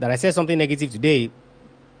that I said something negative today,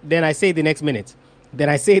 then I say it the next minute, then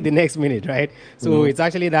I say it the next minute, right? So it's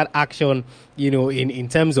actually that action, in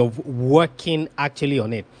terms of working actually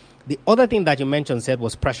on it. The other thing that you mentioned said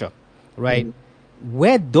was pressure, right?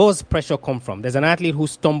 Where does pressure come from? There's an athlete who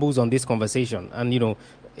stumbles on this conversation, and you're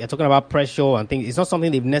talking about pressure and things. It's not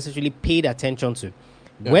something they've necessarily paid attention to.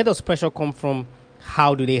 Where does pressure come from?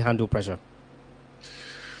 How do they handle pressure?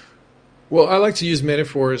 Well, I like to use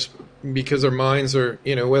metaphors because our minds are,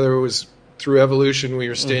 whether it was through evolution, we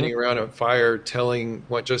were standing around a fire telling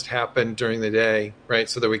what just happened during the day, right?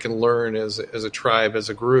 So that we can learn as a tribe, as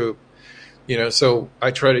a group. So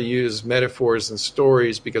I try to use metaphors and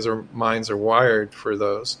stories because our minds are wired for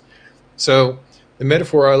those. So the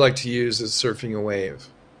metaphor I like to use is surfing a wave,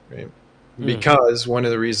 right? Because one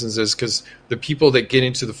of the reasons is because the people that get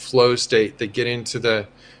into the flow state, that get into the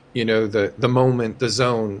the moment, the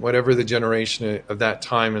zone, whatever the generation of that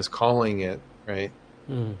time is calling it, right?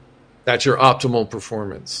 That's your optimal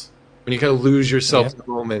performance. When you kind of lose yourself in the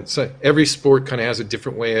moment. So every sport kind of has a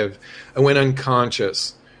different way of, I went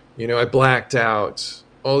unconscious, I blacked out.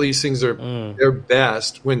 All these things are they're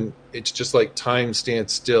best when it's just like time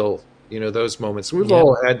stands still, those moments. We've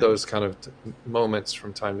all had those kind of moments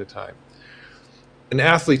from time to time. An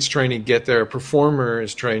athlete's trying to get there, a performer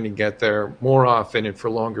is trying to get there more often and for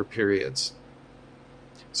longer periods.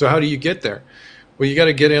 So how do you get there? Well, you got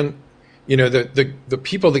to get in, the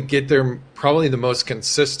people that get there probably the most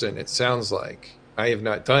consistent, it sounds like. I have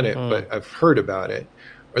not done it, but I've heard about it,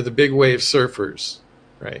 are the big wave surfers,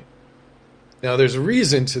 right? Now, there's a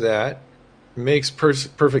reason to that. It makes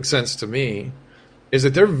perfect sense to me, is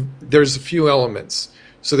that there's a few elements.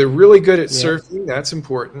 So they're really good at surfing. That's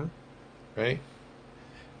important, right?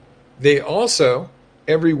 They also,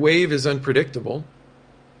 every wave is unpredictable.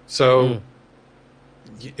 So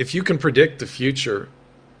if you can predict the future,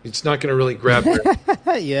 it's not going to really grab your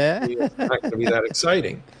It's not going to be that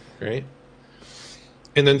exciting, right?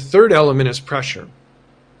 And then third element is pressure.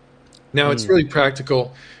 Now, it's really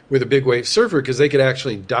practical with a big wave surfer because they could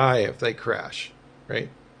actually die if they crash, right?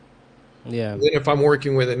 Yeah. And then if I'm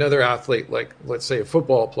working with another athlete, like let's say a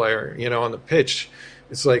football player, on the pitch,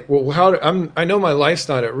 it's like, well, I know my life's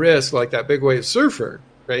not at risk like that big wave surfer,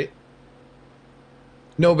 right?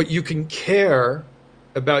 No, but you can care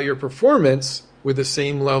about your performance with the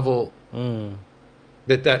same level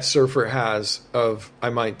that surfer has of I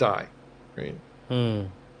might die, right?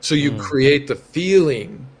 So you create the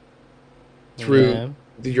feeling through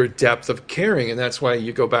your depth of caring, and that's why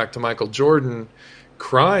you go back to Michael Jordan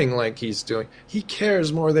crying like he's doing. He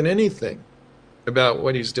cares more than anything about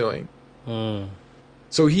what he's doing.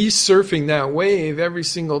 So he's surfing that wave every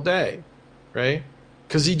single day, right?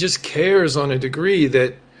 Because he just cares on a degree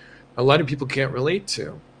that a lot of people can't relate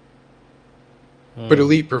to. But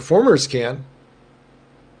elite performers can.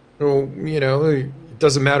 Well, it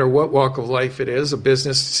doesn't matter what walk of life it is, a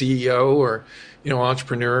business CEO or,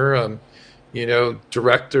 entrepreneur,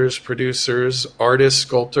 directors, producers, artists,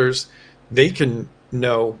 sculptors, they can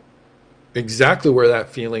know exactly where that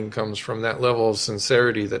feeling comes from, that level of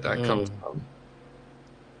sincerity that comes from.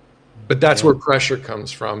 But that's where pressure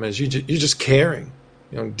comes from, is you're just caring,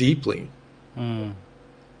 deeply,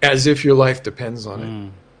 as if your life depends on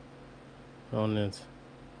it. On it.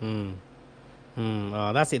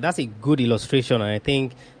 That's a good illustration, and I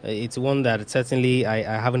think it's one that certainly I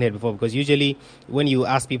haven't heard before, because usually when you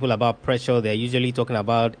ask people about pressure, they're usually talking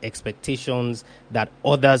about expectations that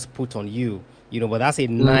others put on you. But that's a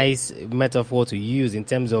nice metaphor to use in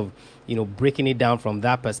terms of, breaking it down from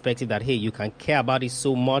that perspective that, hey, you can care about it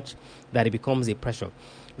so much that it becomes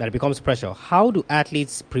pressure. How do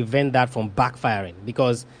athletes prevent that from backfiring?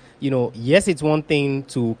 Because, yes, it's one thing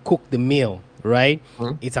to cook the meal, right?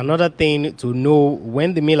 Mhm. It's another thing to know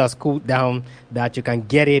when the meal has cooled down that you can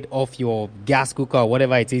get it off your gas cooker or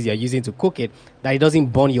whatever it is you're using to cook it, that it doesn't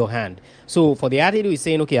burn your hand. So for the athlete who is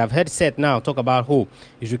saying, okay, I've heard Seth now talk about, oh,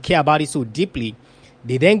 you should care about it so deeply,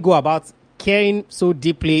 they then go about caring so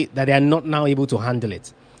deeply that they are not now able to handle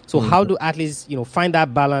it. So how do athletes, find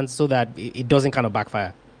that balance so that it doesn't kind of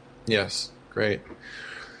backfire? Yes, great.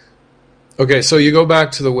 Okay, so you go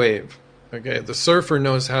back to the wave. Okay, the surfer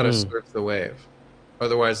knows how to surf the wave.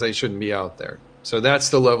 Otherwise, they shouldn't be out there. So that's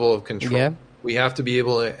the level of control. Yeah. We have to be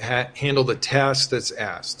able to handle the task that's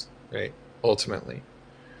asked, right? Ultimately.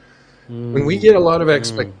 When we get a lot of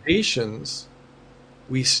expectations,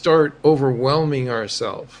 we start overwhelming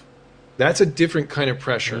ourselves. That's a different kind of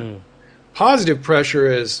pressure. Positive pressure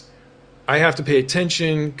is, I have to pay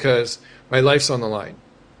attention because my life's on the line.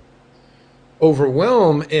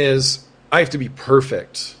 Overwhelm is, I have to be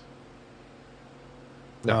perfect.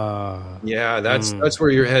 No. That's where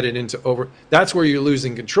you're headed into that's where you're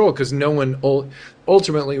losing control, because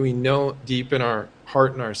ultimately we know deep in our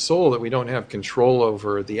heart and our soul that we don't have control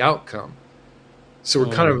over the outcome. So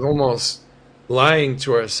we're kind of almost lying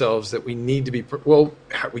to ourselves that we need to be,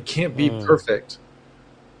 we can't be perfect.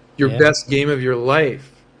 Your best game of your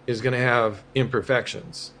life is going to have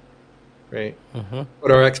imperfections, right?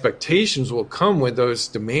 But our expectations will come with those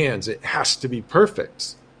demands. It has to be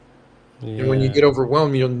perfect. And when you get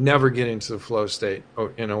overwhelmed, you'll never get into the flow state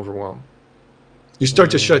in overwhelm. You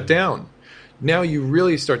start to shut down. Now you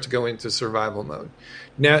really start to go into survival mode.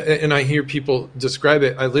 Now, and I hear people describe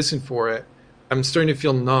it. I listen for it. I'm starting to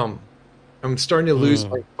feel numb. I'm starting to lose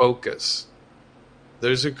my focus.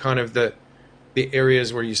 Those are kind of the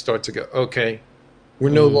areas where you start to go, okay, we're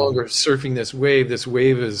no longer surfing this wave. This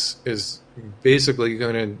wave is basically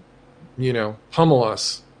going to, pummel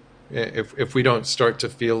us if we don't start to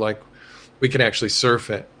feel like we can actually surf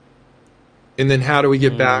it. And then how do we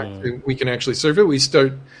get back? We can actually surf it. We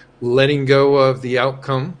start letting go of the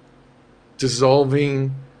outcome,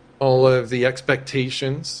 dissolving all of the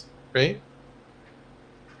expectations, right?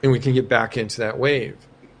 And we can get back into that wave.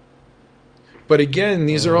 But again,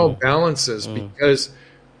 these are all balances, because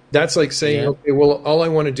that's like saying, okay, well, all I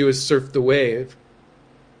want to do is surf the wave.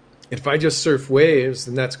 If I just surf waves,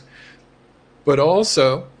 then but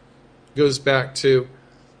also goes back to,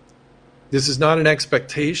 this is not an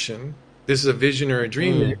expectation. This is a vision or a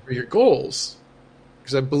dream for your goals.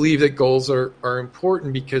 Because I believe that goals are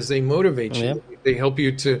important because they motivate you. Yeah. They help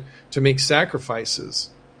you to make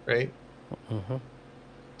sacrifices, right?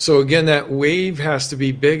 So again, that wave has to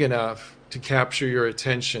be big enough to capture your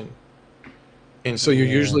attention. And so you're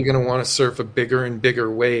usually going to want to surf a bigger and bigger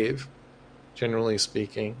wave, generally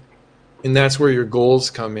speaking. And that's where your goals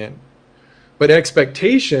come in. But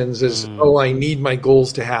expectations is, I need my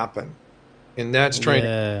goals to happen. And that's trying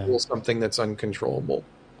to control something that's uncontrollable.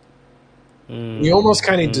 You almost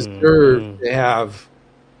kind of deserve to have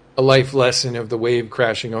a life lesson of the wave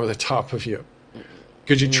crashing over the top of you.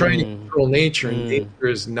 Because you're trying to control nature, and nature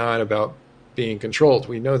is not about being controlled.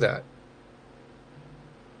 We know that.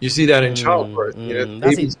 You see that in childbirth. The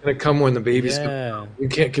baby's going to come when the baby's going to come. You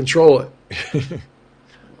can't control it.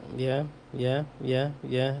 Yeah. And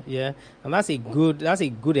that's a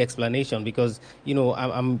good explanation, because,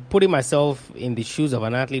 I'm putting myself in the shoes of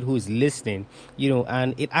an athlete who is listening,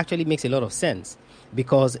 and it actually makes a lot of sense.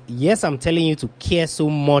 Because yes, I'm telling you to care so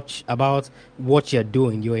much about what you're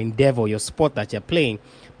doing, your endeavor, your sport that you're playing.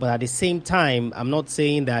 But at the same time, I'm not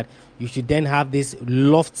saying that you should then have this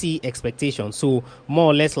lofty expectation. So more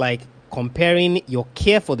or less like comparing your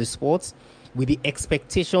care for the sports with the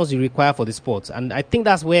expectations you require for the sports. And I think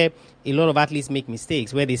that's where a lot of athletes make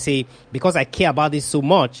mistakes, where they say, because I care about this so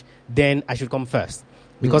much, then I should come first.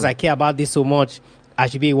 Because I care about this so much, I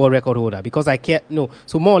should be a world record holder. Because I care. No.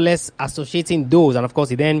 So more or less associating those. And of course,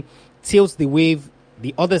 it then tilts the wave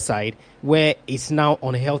the other side, where it's now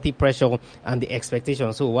unhealthy pressure and the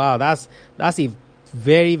expectation. So, wow, that's a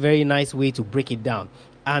very, very nice way to break it down.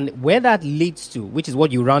 And where that leads to, which is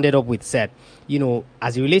what you rounded up with, Seth,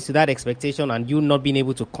 as it relates to that expectation and you not being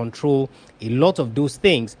able to control a lot of those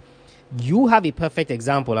things, you have a perfect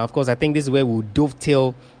example. And of course, I think this is where we'll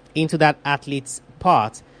dovetail into that athlete's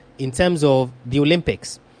part in terms of the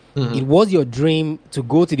Olympics. It was your dream to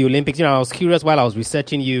go to the Olympics. I was curious while I was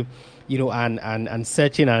researching you, and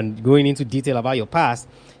searching and going into detail about your past.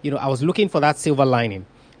 I was looking for that silver lining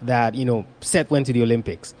that, Seth went to the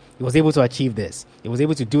Olympics. He was able to achieve this. He was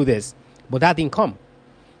able to do this, but that didn't come.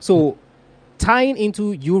 So tying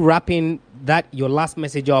into you wrapping that, your last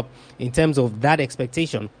message up in terms of that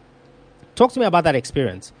expectation, talk to me about that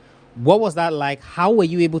experience. What was that like? How were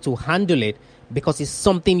you able to handle it? Because it's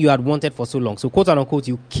something you had wanted for so long. So quote unquote,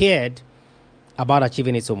 you cared about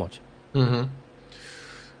achieving it so much? Mm-hmm.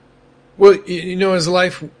 Well, as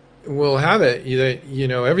life will have it,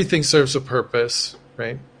 everything serves a purpose,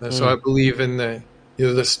 right? And so I believe in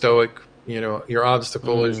the Stoic, your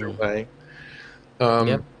obstacle is your way.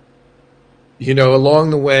 Yep. Along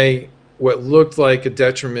the way, what looked like a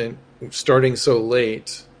detriment starting so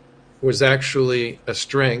late was actually a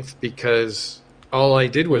strength, because all I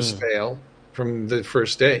did was fail from the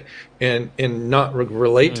first day and not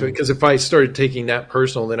relate to it. Because if I started taking that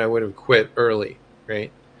personal, then I would have quit early,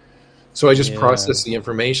 right? So I just process the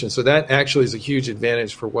information. So that actually is a huge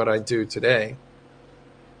advantage for what I do today.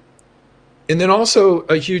 And then also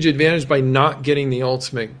a huge advantage by not getting the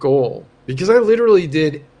ultimate goal, because I literally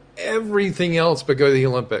did everything else but go to the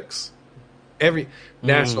Olympics. Every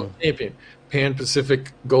national champion,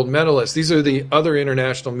 Pan-Pacific gold medalist. These are the other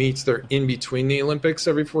international meets that are in between the Olympics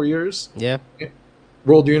every 4 years. Yeah.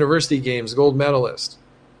 World University Games, gold medalist,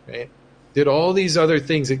 right? Did all these other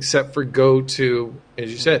things except for go to,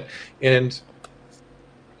 as you said. And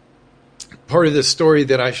part of the story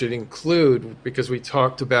that I should include, because we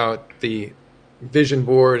talked about the vision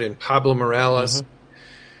board and Pablo Morales,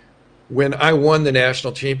 when I won the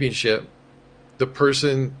national championship, the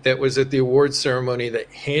person that was at the awards ceremony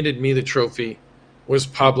that handed me the trophy was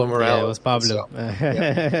Pablo Morales. Yeah, it was Pablo.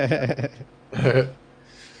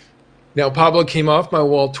 Now, Pablo came off my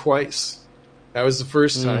wall twice. That was the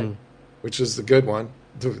first time, which was the good one,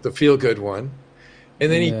 the feel-good one.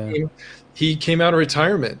 And then he came out of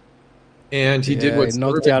retirement, and he did what's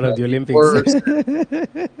knocked out of the Olympics.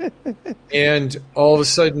 And all of a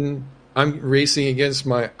sudden, I'm racing against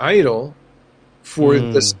my idol for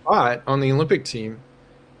the spot on the Olympic team.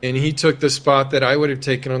 And he took the spot that I would have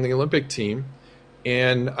taken on the Olympic team.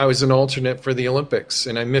 And I was an alternate for the Olympics.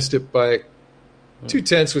 And I missed it by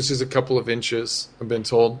 0.2, which is a couple of inches, I've been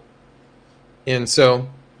told. And so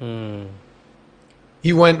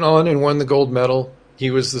he went on and won the gold medal. He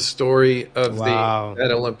was the story of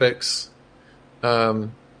that Olympics.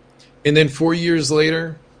 And then 4 years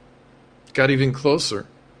later, got even closer,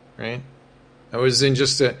 right? I was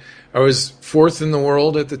I was fourth in the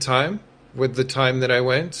world at the time with the time that I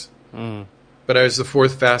went, but I was the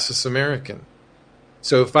fourth fastest American.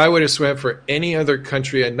 So if I would have swam for any other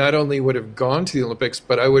country, I not only would have gone to the Olympics,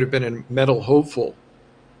 but I would have been a medal hopeful,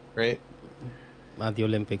 right? At the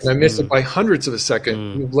Olympics. And I missed it by hundredths of a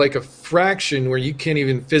second, like a fraction where you can't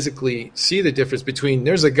even physically see the difference between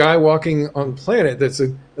there's a guy walking on the planet that's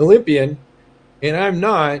an Olympian and I'm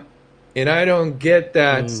not, and I don't get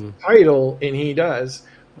that title and he does.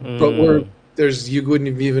 But you wouldn't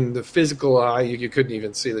have even, the physical eye, you couldn't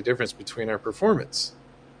even see the difference between our performance.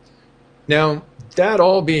 Now, that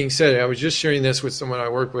all being said, I was just sharing this with someone I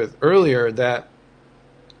worked with earlier, that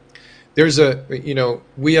there's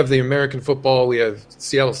we have the American football, we have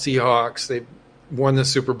Seattle Seahawks, they won the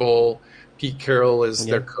Super Bowl. Pete Carroll is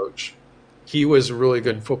their coach. He was a really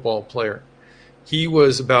good football player. He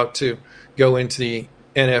was about to go into the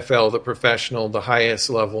NFL, the professional, the highest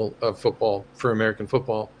level of football for American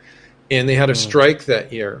football. And they had a strike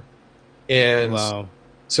that year. And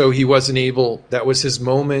so he wasn't able, that was his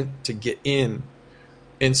moment to get in.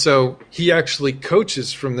 And so he actually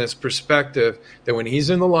coaches from this perspective that when he's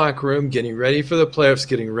in the locker room, getting ready for the playoffs,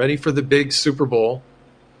 getting ready for the big Super Bowl,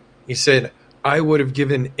 he said, I would have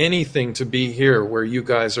given anything to be here where you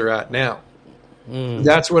guys are at now.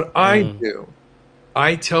 That's what I do.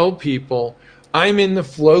 I tell people, I'm in the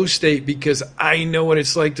flow state because I know what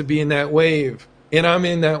it's like to be in that wave. And I'm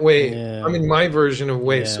in that wave. Yeah. I'm in my version of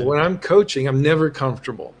wave. Yeah. So when I'm coaching, I'm never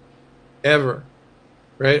comfortable. Ever.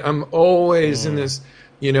 Right? I'm always in this,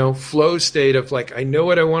 flow state of like, I know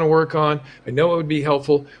what I want to work on. I know what would be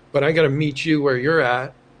helpful, but I got to meet you where you're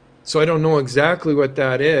at. So I don't know exactly what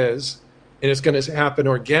that is. And it's going to happen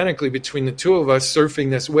organically between the two of us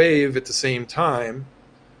surfing this wave at the same time.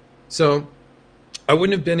 So I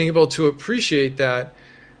wouldn't have been able to appreciate that,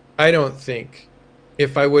 I don't think,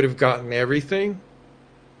 if I would have gotten everything.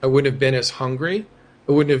 I wouldn't have been as hungry.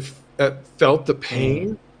 I wouldn't have felt the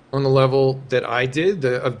pain on the level that I did,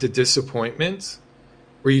 of the disappointment,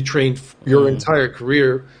 where you trained your entire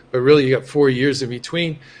career, but really you got 4 years in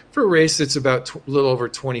between for a race that's about a little over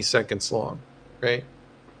 20 seconds long, right?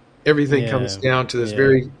 Everything comes down to this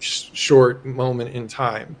very short moment in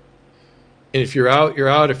time. And if you're out, you're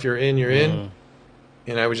out. If you're in, you're in.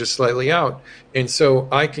 And I was just slightly out. And so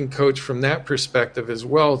I can coach from that perspective as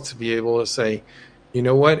well, to be able to say, you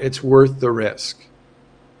know what? It's worth the risk.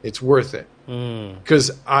 It's worth it.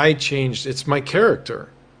 Because I changed. It's my character.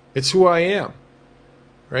 It's who I am.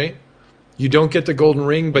 Right? You don't get the golden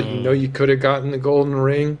ring, but you know you could have gotten the golden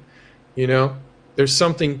ring. There's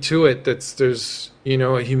something to it there's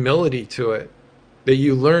a humility to it. that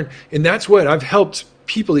you learn. And that's what I've helped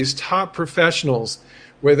people, these top professionals,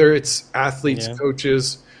 whether it's athletes,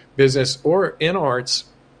 coaches, business, or in arts.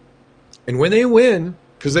 And when they win,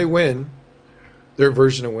 because they win their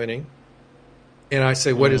version of winning, and I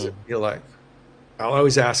say, what does it feel like? I'll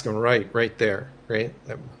always ask them right there, right?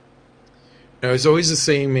 And it's always the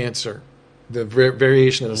same answer, the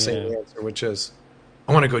variation of the same answer, which is,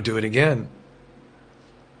 I want to go do it again.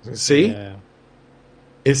 See? Yeah.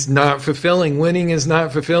 It's not fulfilling. Winning is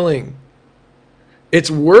not fulfilling.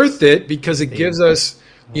 It's worth it because it gives us,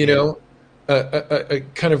 a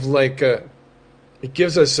kind of like it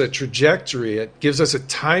gives us a trajectory. It gives us a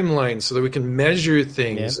timeline so that we can measure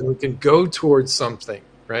things and we can go towards something,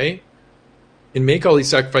 right? And make all these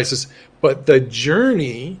sacrifices. But the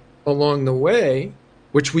journey along the way,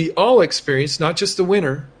 which we all experience, not just the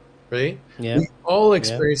winner, right? Yeah. We all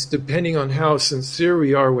experience, depending on how sincere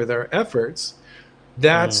we are with our efforts,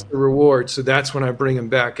 that's the reward. So that's when I bring them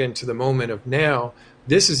back into the moment of now.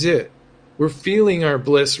 This is it. We're feeling our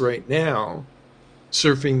bliss right now,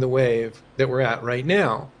 surfing the wave that we're at right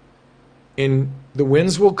now. And the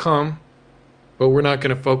wins will come, but we're not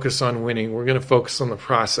going to focus on winning. We're going to focus on the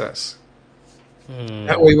process.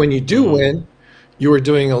 That way, when you do win, you are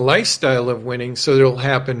doing a lifestyle of winning, so it'll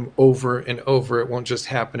happen over and over. It won't just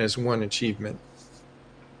happen as one achievement.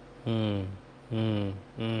 That's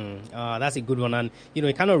a good one. And,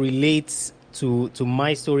 it kind of relates to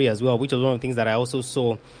my story as well, which was one of the things that I also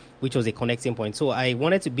saw, which was a connecting point. So I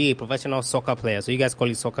wanted to be a professional soccer player. So you guys call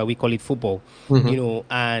it soccer, we call it football.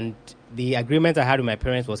 And the agreement I had with my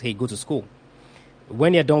parents was, hey, go to school.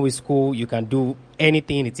 When you're done with school, you can do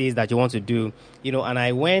anything it is that you want to do, and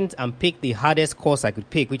I went and picked the hardest course I could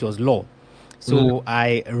pick, which was law. So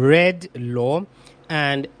I read law,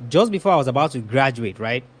 and just before I was about to graduate,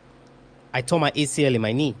 right, I tore my ACL in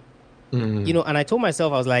my knee, and I told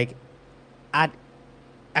myself, I was like, I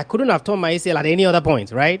couldn't have torn my ACL at any other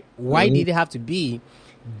point, right? Why did it have to be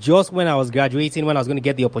just when I was graduating, when I was going to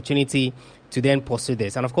get the opportunity to then pursue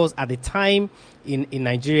this? And of course, at the time in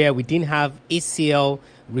Nigeria, we didn't have ACL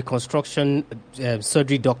reconstruction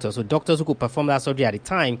surgery doctors, so doctors who could perform that surgery at the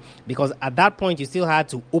time, because at that point, you still had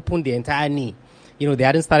to open the entire knee. They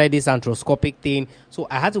hadn't started this arthroscopic thing. So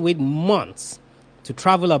I had to wait months to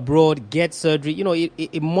travel abroad, get surgery.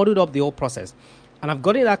 It muddled up the whole process. And I've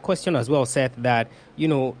gotten that question as well, Seth, that,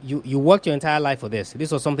 you worked your entire life for this.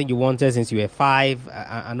 This was something you wanted since you were 5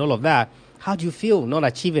 and all of that. How do you feel not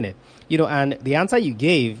achieving it? And the answer you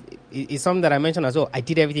gave is something that I mentioned as well. I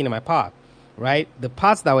did everything in my power, right? The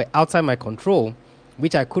parts that were outside my control,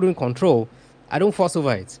 which I couldn't control, I don't fuss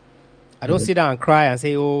over it. I don't sit down and cry and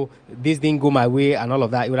say, oh, this didn't go my way and all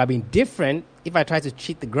of that. It would have been different if I tried to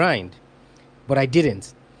cheat the grind. But I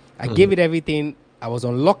didn't. I gave it everything. I was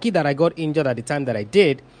unlucky that I got injured at the time that I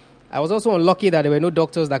did. I was also unlucky that there were no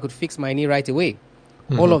doctors that could fix my knee right away.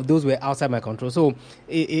 All of those were outside my control. So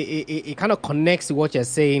it kind of connects to what you're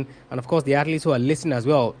saying. And of course, the athletes who are listening as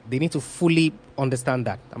well, they need to fully understand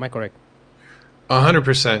that. Am I correct?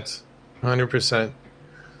 100%. 100%.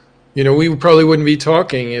 We probably wouldn't be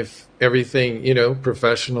talking if everything,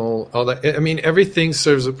 professional, all that. I mean, everything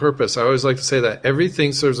serves a purpose. I always like to say that.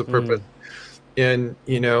 Everything serves a purpose. And,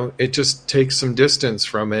 it just takes some distance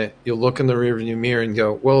from it. You'll look in the rearview mirror and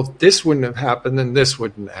go, well, if this wouldn't have happened, then this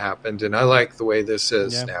wouldn't have happened. And I like the way this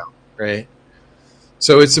is now, right?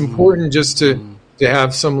 So it's important just to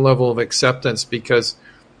have some level of acceptance because,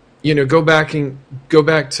 go back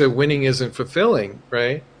to winning isn't fulfilling,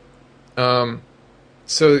 right?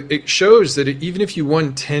 So it shows that even if you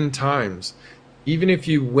won 10 times, even if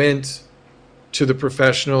you went to the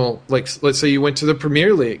professional, like let's say you went to the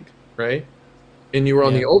Premier League, right? And you were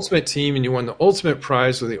on the ultimate team and you won the ultimate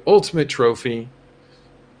prize or the ultimate trophy,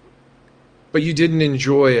 but you didn't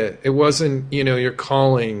enjoy it. It wasn't, your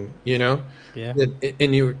calling, and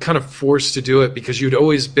you were kind of forced to do it because you'd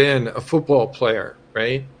always been a football player,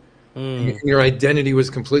 right? And your identity was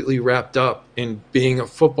completely wrapped up in being a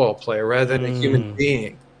football player rather than a human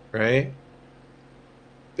being, right?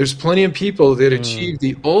 There's plenty of people that achieve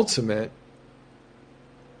the ultimate,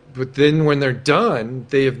 but then when they're done,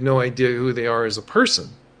 they have no idea who they are as a person.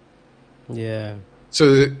 Yeah.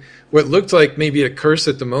 So what looked like maybe a curse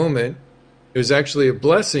at the moment, it was actually a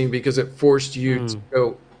blessing because it forced you to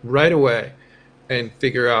go right away and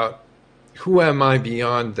figure out, who am I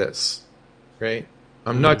beyond this, right?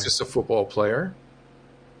 I'm not just a football player.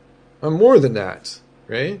 I'm more than that,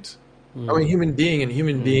 right? I'm a human being, and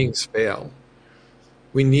human beings fail.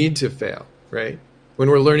 We need to fail, right? When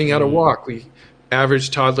we're learning how to walk, average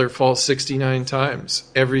toddler falls 69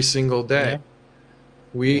 times every single day.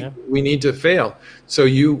 We need to fail. So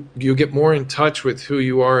you get more in touch with who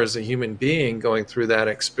you are as a human being going through that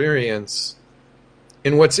experience.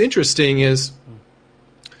 And what's interesting is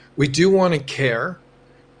we do want to care,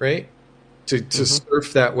 right? To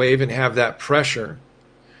surf that wave and have that pressure.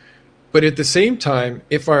 But at the same time,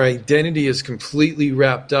 if our identity is completely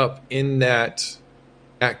wrapped up in that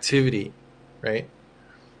activity, right?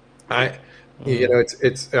 I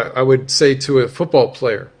would say to a football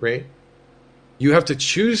player, right? You have to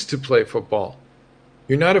choose to play football.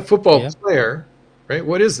 You're not a football player, right?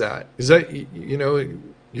 What is that? Is that,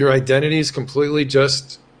 your identity is completely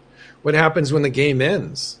just what happens when the game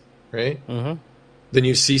ends, right? Then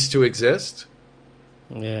you cease to exist.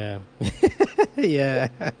 Yeah. Yeah.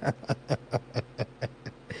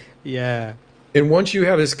 Yeah. And once you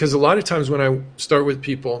have this, because a lot of times when I start with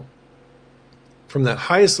people from the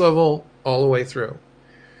highest level all the way through,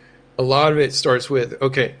 a lot of it starts with,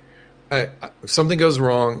 okay, something goes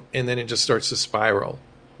wrong, and then it just starts to spiral.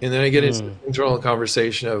 And then I get into the internal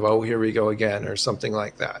conversation of, oh, here we go again, or something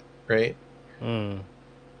like that, right?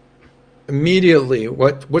 Immediately,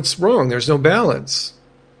 what's wrong? There's no balance.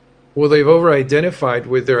 Well, they've over-identified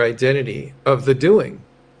with their identity of the doing.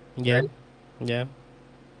 Yeah, right? Yeah.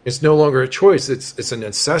 It's no longer a choice. It's a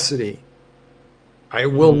necessity. I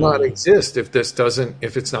will not exist if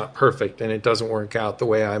it's not perfect and it doesn't work out the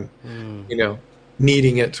way I'm,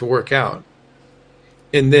 needing it to work out.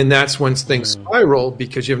 And then that's when things spiral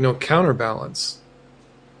because you have no counterbalance.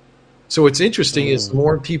 So what's interesting is the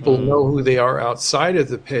more people know who they are outside of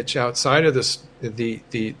the pitch, outside of the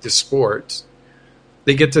sport,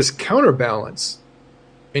 they get this counterbalance.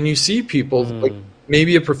 And you see people, like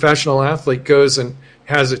maybe a professional athlete goes and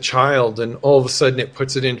has a child, and all of a sudden it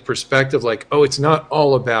puts it into perspective, like, oh, it's not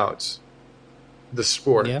all about the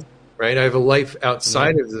sport, right? I have a life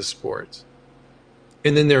outside of the sport.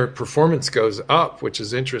 And then their performance goes up, which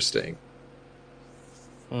is interesting.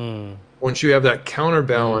 Once you have that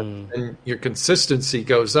counterbalance and your consistency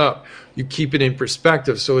goes up, you keep it in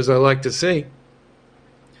perspective. So as I like to say,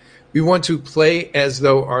 we want to play as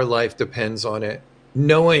though our life depends on it,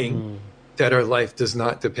 knowing that our life does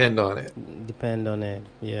not depend on it.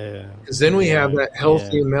 Yeah. Because then we have that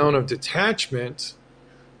healthy amount of detachment,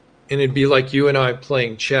 and it'd be like you and I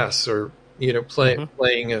playing chess, or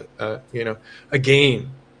playing a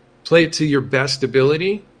game. Play it to your best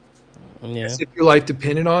ability. As if your life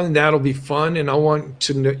depended on it, that'll be fun, and I want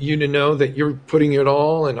you to know that you're putting it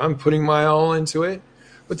all, and I'm putting my all into it.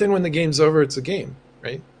 But then when the game's over, it's a game,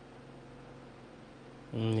 right?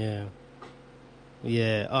 Yeah.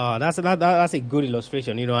 Oh, that's a good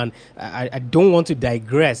illustration, and I don't want to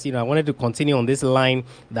digress. I wanted to continue on this line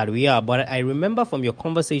that we are, but I remember from your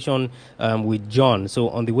conversation with John, so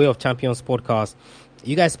on the Way of Champions podcast,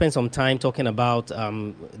 you guys spent some time talking about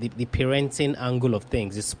the parenting angle of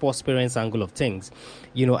things, the sports parents angle of things,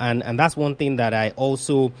 and that's one thing that I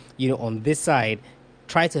also, on this side,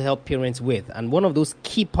 try to help parents with. And one of those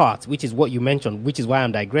key parts, which is what you mentioned, which is why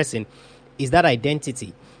I'm digressing, is that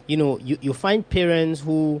identity. You find parents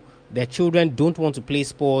who their children don't want to play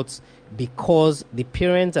sports because the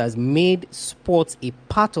parent has made sports a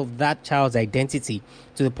part of that child's identity,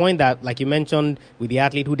 to the point that, like you mentioned, with the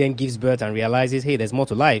athlete who then gives birth and realizes, hey, there's more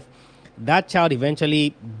to life. That child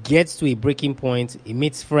eventually gets to a breaking point. He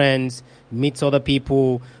meets friends, meets other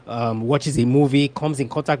people, watches a movie, comes in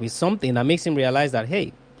contact with something that makes him realize that,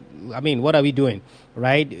 hey, what are we doing,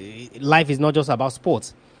 right? Life is not just about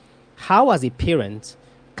sports. How, as a parent,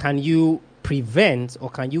 can you prevent or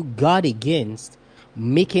can you guard against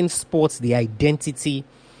making sports the identity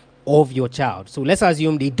of your child? So let's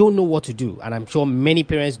assume they don't know what to do, and I'm sure many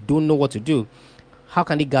parents don't know what to do. How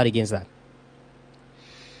can they guard against that?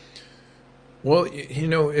 Well,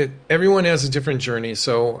 everyone has a different journey.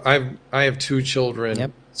 So I have two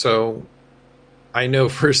children, so I know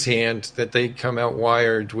firsthand that they come out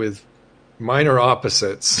wired with minor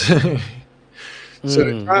opposites. So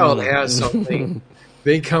the child has something.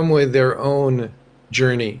 They come with their own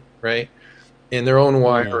journey, right? And their own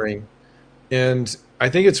wiring. And I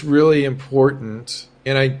think it's really important,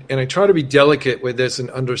 and I try to be delicate with this and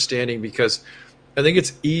understanding, because I think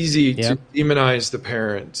it's easy to demonize the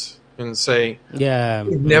parent and say,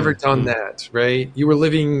 you've never done that, right? You were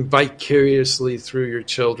living vicariously through your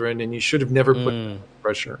children, and you should have never put that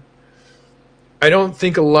pressure. I don't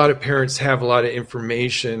think a lot of parents have a lot of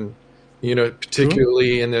information,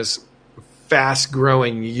 particularly in this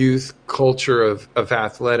fast-growing youth culture of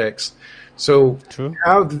athletics. So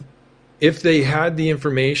if they had the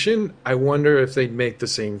information, I wonder if they'd make the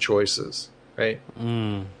same choices, right?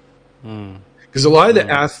 Because a lot of the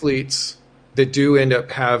athletes that do end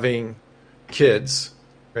up having kids,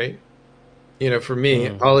 right? for me,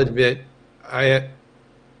 I'll admit,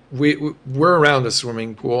 we're around a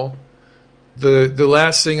swimming pool. The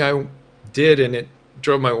last thing I did, and it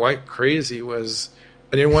drove my wife crazy, was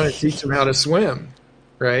I didn't want to teach them how to swim.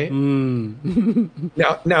 Right.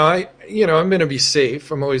 Now I'm going to be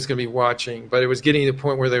safe. I'm always going to be watching, but it was getting to the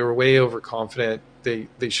point where they were way overconfident.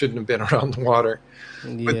 They shouldn't have been around the water.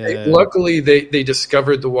 But luckily they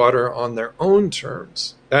discovered the water on their own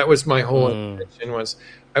terms. That was my whole intention, was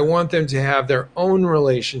I want them to have their own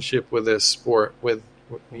relationship with this sport, with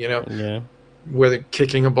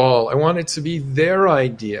kicking a ball. I want it to be their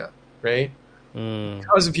idea, right?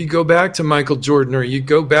 Because if you go back to Michael Jordan, or you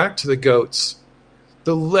go back to the GOATs,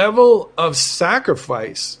 the level of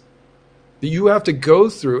sacrifice that you have to go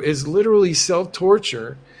through is literally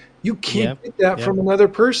self-torture. You can't get that from another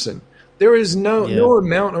person. There is no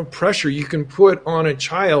amount of pressure you can put on a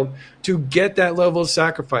child to get that level of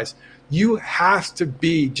sacrifice. You have to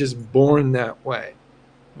be just born that way.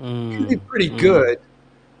 You can be pretty good,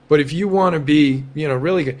 but if you want to be,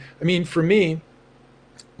 really good. I mean, for me,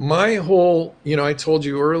 my whole, I told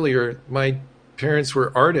you earlier, my parents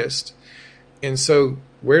were artists. And so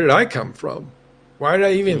where did I come from? Why did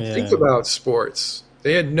I even think about sports?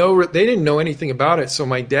 They didn't know anything about it. So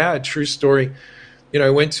my dad, true story,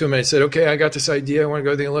 I went to him and I said, okay, I got this idea. I want to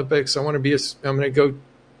go to the Olympics. I'm going to go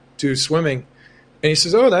do swimming. And he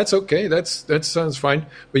says, oh, that's okay. That sounds fine.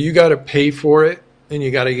 But you got to pay for it and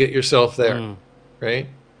you got to get yourself there. Right?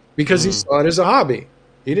 Because he saw it as a hobby.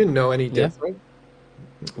 He didn't know any different.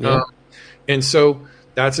 And so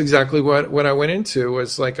that's exactly what I went into,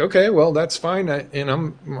 was like, okay, well, that's fine. And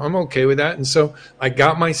I'm okay with that. And so I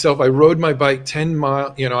rode my bike 10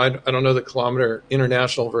 miles, I don't know the kilometer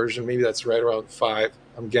international version. Maybe that's right around 5,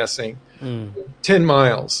 I'm guessing. 10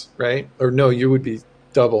 miles, right? Or no, you would be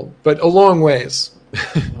double, but a long ways.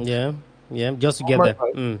 Just to get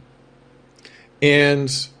there.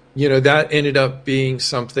 And, that ended up being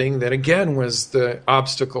something that, again, was the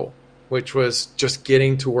obstacle, which was just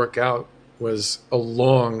getting to work out. Was a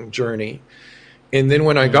long journey. And then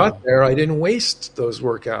when I got there, I didn't waste those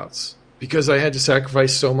workouts because I had to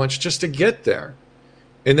sacrifice so much just to get there.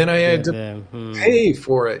 And then I had to pay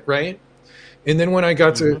for it, right? And then when I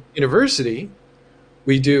got to university,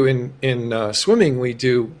 we do in swimming, we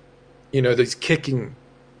do, these kicking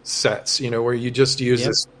sets, where you just use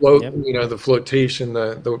this float, the flotation,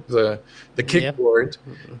 the kickboard.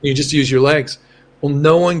 You just use your legs. Well,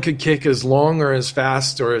 no one could kick as long or as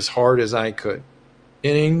fast or as hard as I could.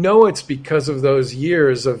 And I know it's because of those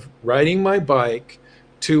years of riding my bike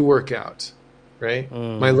to work out, right?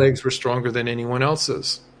 My legs were stronger than anyone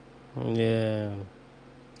else's. Yeah.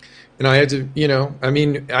 And I had to,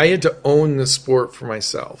 I had to own the sport for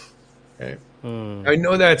myself. Okay. I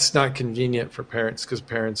know that's not convenient for parents, because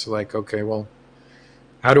parents are like, okay, well,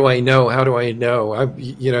 how do I know? How do I know?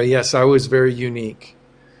 Yes, I was very unique.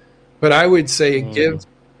 But I would say give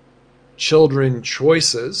children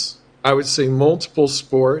choices. I would say multiple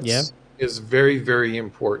sports is very, very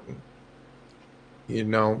important.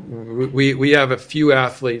 We have a few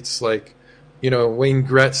athletes like, Wayne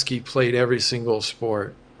Gretzky played every single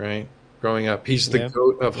sport, right? Growing up, he's the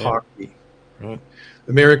GOAT of hockey. Right?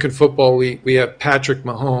 American football, we have Patrick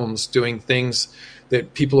Mahomes doing things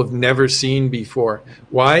that people have never seen before.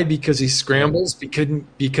 Why? Because he scrambles.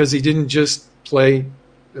 Because he didn't just play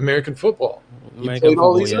American football. He played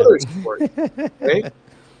all these other sports, right?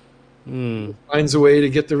 He finds a way to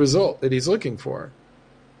get the result that he's looking for.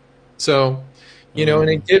 So, and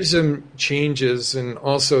it gives him changes, and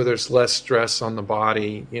also there's less stress on the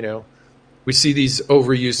body. We see these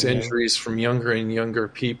overuse injuries from younger and younger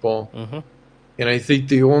people. And I think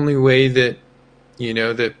the only way that,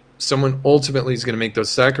 that someone ultimately is going to make those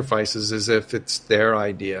sacrifices is if it's their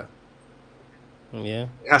idea. It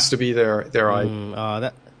has to be their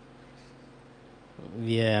idea.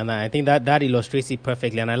 And I think that illustrates it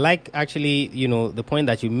perfectly. And I like, actually, the point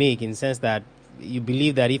that you make, in the sense that you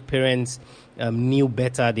believe that if parents knew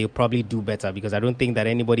better, they'll probably do better, because I don't think that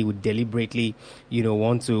anybody would deliberately,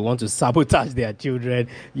 want to sabotage their children,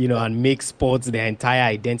 and make sports their entire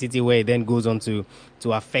identity, where it then goes on to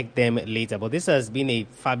affect them later. But this has been a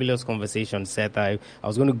fabulous conversation, Seth. I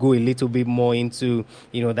was going to go a little bit more into,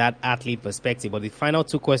 that athlete perspective. But the final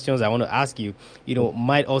 2 questions I want to ask you,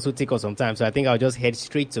 might also take us some time. So I think I'll just head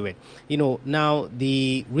straight to it. Now,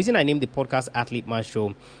 the reason I named the podcast Athlete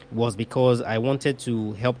Maestro was because I wanted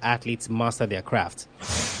to help athletes master their craft.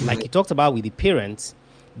 Like you talked about with the parents,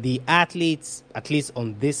 the athletes, at least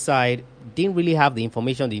on this side, didn't really have the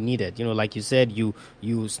information they needed. Like you said, you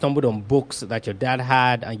stumbled on books that your dad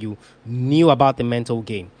had, and you knew about the mental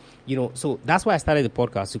game. So that's why I started the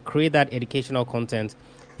podcast, to create that educational content,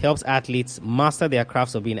 helps athletes master their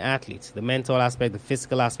crafts of being athletes, the mental aspect, the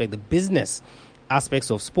physical aspect, the business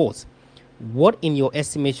aspects of sports. What, in your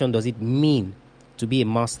estimation, does it mean to be a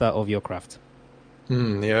master of your craft?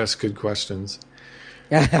 Yes, good questions.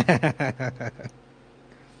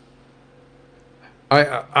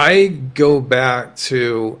 I go back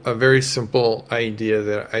to a very simple idea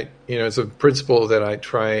that it's a principle that I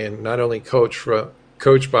try and not only coach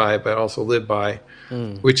by, but also live by,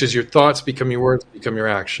 which is your thoughts become your words, become your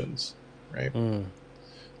actions, right?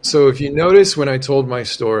 So if you notice when I told my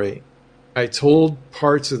story, I told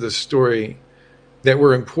parts of the story that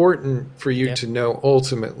were important for you to know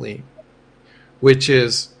ultimately, which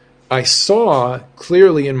is I saw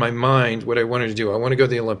clearly in my mind what I wanted to do. I want to go to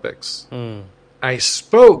the Olympics. I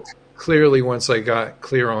spoke clearly once I got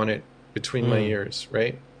clear on it between my ears,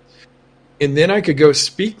 right? And then I could go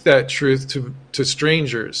speak that truth to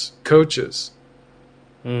strangers, coaches.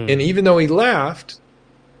 And even though he laughed,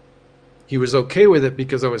 he was okay with it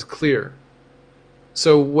because I was clear.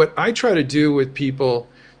 So what I try to do with people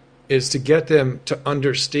is to get them to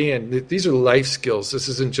understand that these are life skills. This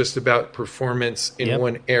isn't just about performance in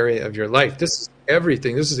one area of your life. This is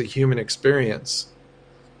everything. This is a human experience.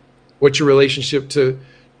 What's your relationship to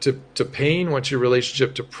pain? What's your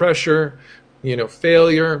relationship to pressure?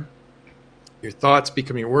 Failure. Your thoughts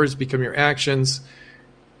become your words, become your actions,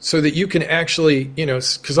 so that you can actually,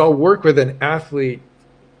 because I'll work with an athlete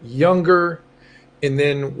younger, and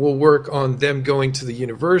then we'll work on them going to the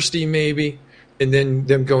university maybe, and then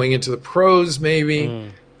them going into the pros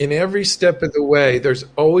maybe. In every step of the way, there's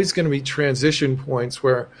always going to be transition points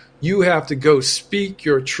where you have to go speak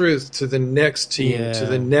your truth to the next team, to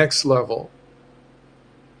the next level.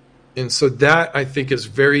 And so that, I think, is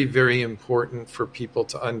very, very important for people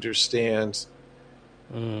to understand.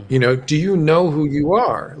 Do you know who you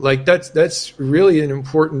are? Like that's really an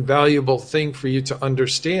important, valuable thing for you to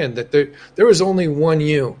understand, that there is only one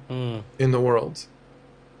you in the world.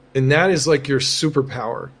 And that is like your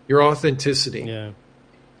superpower, your authenticity. Yeah.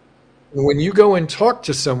 When you go and talk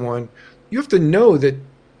to someone, you have to know that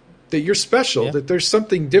you're special, that there's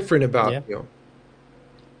something different about you.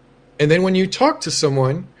 And then when you talk to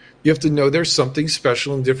someone, you have to know there's something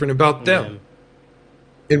special and different about them.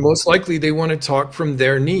 And most likely they want to talk from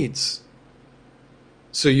their needs.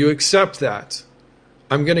 So you accept that.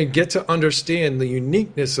 I'm going to get to understand the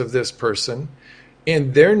uniqueness of this person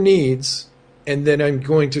and their needs, and then I'm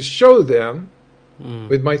going to show them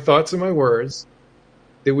with my thoughts and my words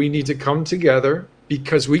that we need to come together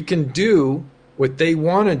because we can do what they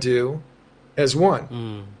want to do as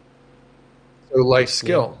one. So life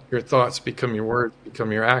skill, your thoughts become your words,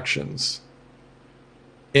 become your actions.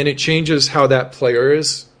 And it changes how that player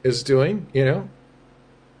is doing, And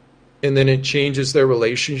then it changes their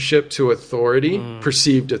relationship to authority,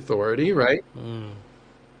 perceived authority, right? And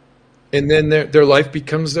then their life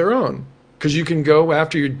becomes their own. Because you can go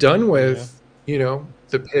after you're done with,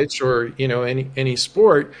 the pitch or, any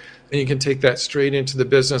sport, and you can take that straight into the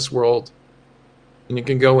business world. And you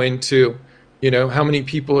can go into, how many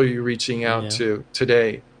people are you reaching out to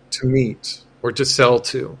today to meet or to sell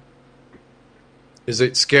to? Is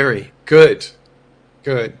it scary? Good.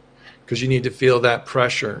 Because you need to feel that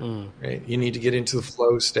pressure, right? You need to get into the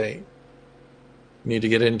flow state. You need to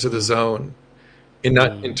get into the zone and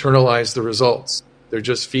not internalize the results. They're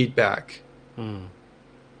just feedback. And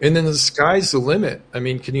then the sky's the limit. I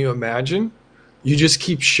mean, can you imagine? You just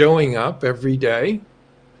keep showing up every day,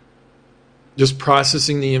 just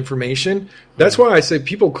processing the information. That's why I say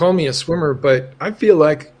people call me a swimmer, but I feel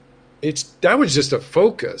like that was just a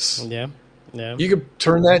focus. Yeah. You could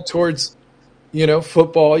turn that towards,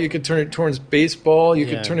 football. You could turn it towards baseball. You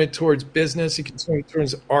could turn it towards business. You could turn it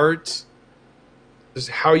towards art. Just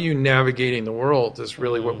how you navigating the world is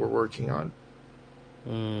really what we're working on.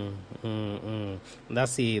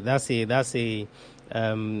 That's a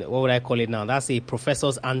what would I call it now? That's a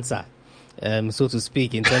professor's answer, so to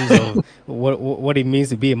speak, in terms of what it means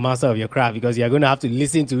to be a master of your craft, because you're going to have to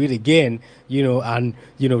listen to it again, and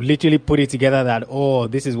literally put it together that,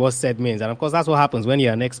 this is what said means. And of course, that's what happens when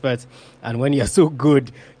you're an expert and when you're so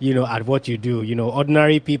good, at what you do.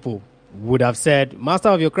 Ordinary people would have said, master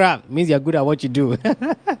of your craft means you're good at what you do.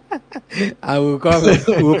 I will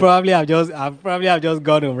probably have just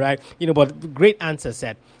gone home, right? But great answer,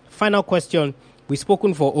 Seth. Final question. We've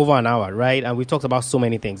spoken for over an hour, right? And we talked about so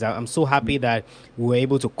many things. I'm so happy that we were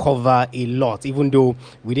able to cover a lot, even though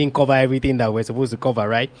we didn't cover everything that we're supposed to cover,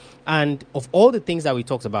 right? And of all the things that we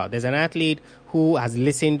talked about, there's an athlete who has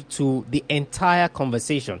listened to the entire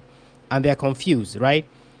conversation and they're confused, right?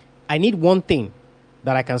 I need one thing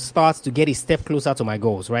that I can start to get a step closer to my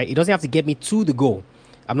goals, right? It doesn't have to get me to the goal.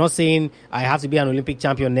 I'm not saying I have to be an Olympic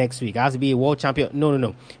champion next week. I have to be a world champion.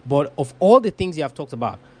 No. But of all the things you have talked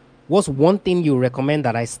about, what's one thing you recommend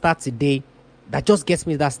that I start today that just gets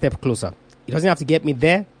me that step closer? It doesn't have to get me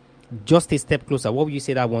there, just a step closer. What would you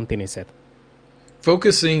say that one thing is, Seth?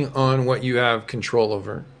 Focusing on what you have control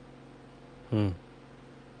over.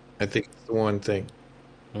 I think it's the one thing.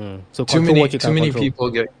 So too many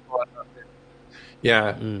people get caught up in.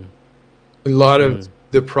 Yeah. A lot of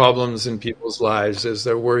the problems in people's lives is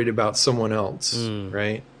they're worried about someone else,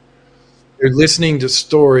 right? They're listening to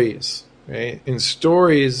stories, right? And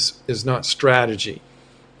stories is not strategy.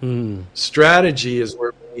 Strategy is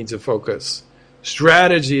where we need to focus.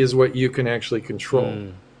 Strategy is what you can actually control.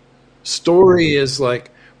 Story is like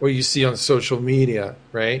what you see on social media,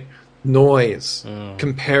 right? Noise,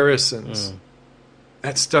 comparisons.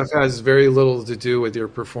 That stuff has very little to do with your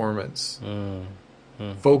performance.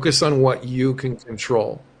 Focus on what you can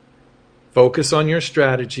control. Focus on your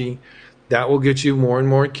strategy. That will get you more and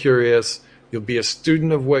more curious. You'll be a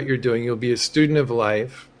student of what you're doing. You'll be a student of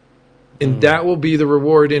life. And that will be the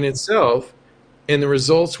reward in itself. And the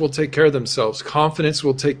results will take care of themselves. Confidence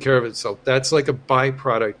will take care of itself. That's like a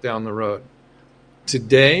byproduct down the road.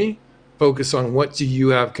 Today, focus on what do you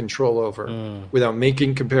have control over without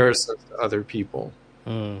making comparisons to other people.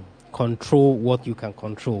 Control what you can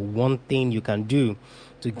control. One thing you can do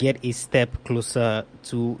to get a step closer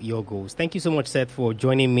to your goals. Thank you so much, Seth, for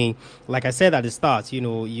joining me. Like I said at the start,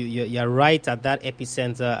 you're right at that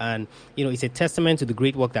epicenter, and it's a testament to the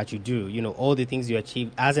great work that you do. All the things you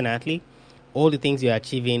achieved as an athlete, all the things you're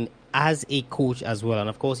achieving as a coach as well, and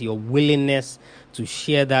of course your willingness to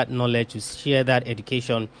share that knowledge, to share that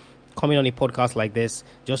education, coming on a podcast like this,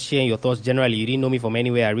 just sharing your thoughts generally. You didn't know me from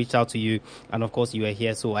anywhere. I reached out to you, and of course you were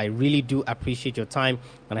here, so I really do appreciate your time,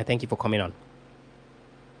 and I thank you for coming on.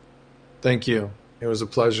 Thank you. It was a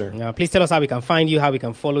pleasure. Please tell us how we can find you, how we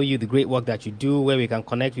can follow you, the great work that you do, where we can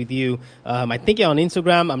connect with you. I think you're on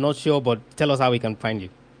Instagram. I'm not sure, but tell us how we can find you.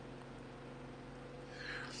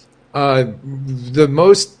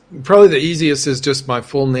 Probably the easiest is just my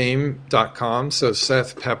full name.com. So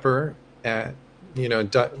Seth Pepper at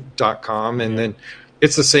 .com, and then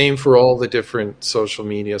it's the same for all the different social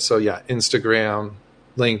media. So yeah, Instagram,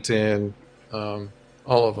 LinkedIn, all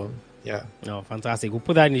of them. Yeah. Oh, fantastic. We'll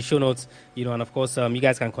put that in the show notes, and of course, you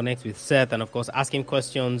guys can connect with Seth, and of course, ask him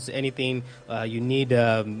questions, anything you need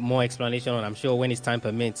more explanation on. I'm sure when his time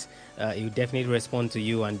permits, he will definitely respond to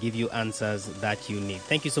you and give you answers that you need.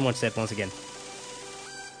 Thank you so much, Seth, once again.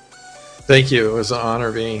 Thank you. It was an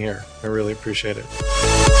honor being here. I really appreciate it.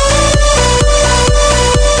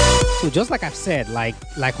 So just like I've said, like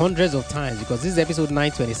hundreds of times, because this is episode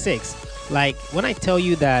 926, like when I tell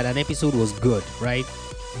you that an episode was good, right?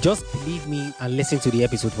 Just believe me and listen to the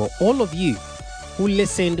episode. For all of you who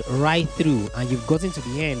listened right through and you've gotten to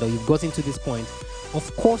the end or you've gotten to this point, of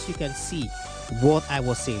course you can see what I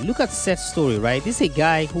was saying. Look at Seth's story, right? This is a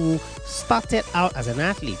guy who started out as an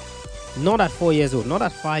athlete, not at 4 years old, not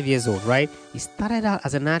at 5 years old, right? He started out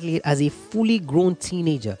as an athlete as a fully grown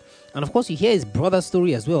teenager. And of course you hear his brother's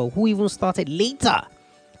story as well, who even started later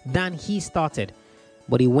than he started.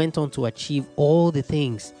 But he went on to achieve all the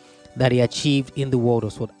things that he achieved in the world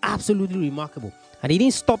of sport. Absolutely remarkable. And he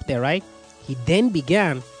didn't stop there, right? He then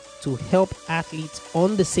began to help athletes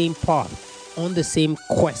on the same path, on the same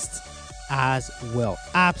quest as well.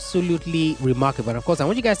 Absolutely remarkable. And of course, I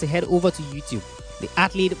want you guys to head over to YouTube, the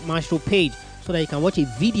Athlete Maestro page, so that you can watch a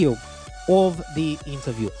video of the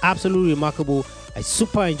interview. Absolutely remarkable. I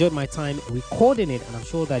super enjoyed my time recording it, and I'm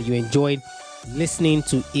sure that you enjoyed listening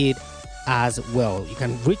to it as well. You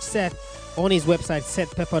can reach Seth on his website,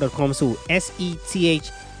 sethpepper.com. So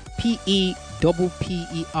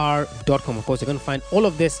SETHPEPPER.com. Of course, you're going to find all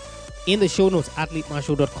of this in the show notes,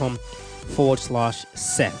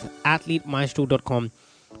 athletemaestro.com/Seth.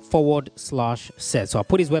 athletemaestro.com/Seth. So I'll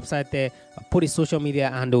put his website there. I'll put his social media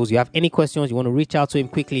handles. You have any questions, you want to reach out to him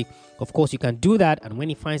quickly, of course, you can do that. And when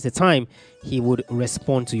he finds the time, he would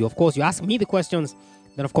respond to you. Of course, you ask me the questions,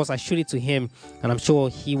 then of course I shoot it to him, and I'm sure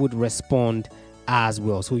he would respond as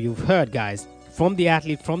well. So you've heard, guys, from the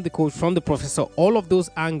athlete, from the coach, from the professor, all of those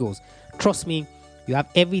angles. Trust me, you have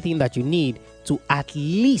everything that you need to at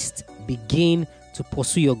least begin to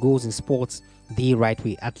pursue your goals in sports the right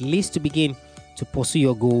way. At least to begin to pursue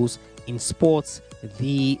your goals in sports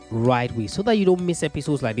the right way, so that you don't miss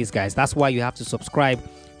episodes like this, guys. That's why you have to subscribe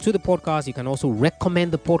to the podcast. You can also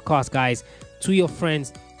recommend the podcast, guys, to your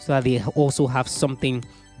friends, so that they also have something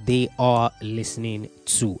they are listening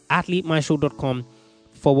to.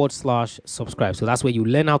 athletemaestro.com/subscribe. So that's where you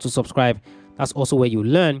learn how to subscribe. That's also where you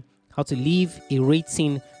learn how to leave a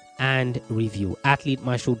rating and review.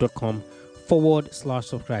 athletemaestro.com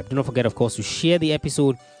 /subscribe. Do not forget, of course, to share the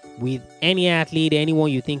episode with any athlete,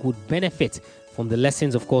 anyone you think would benefit from the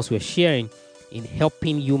lessons, of course, we're sharing in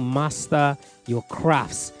helping you master your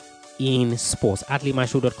crafts in sports.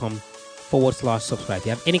 athletemaestro.com /subscribe. If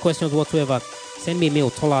you have any questions whatsoever, send me a mail,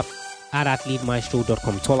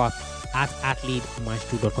 tola@athletemaestro.com,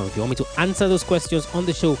 tola@athletemaestro.com. If you want me to answer those questions on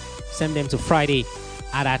the show, send them to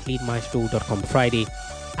friday@athletemaestro.com,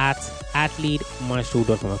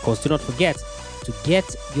 friday@athletemaestro.com. Of course, do not forget to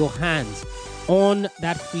get your hands on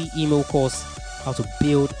that free email course, how to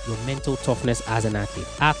build your mental toughness as an athlete.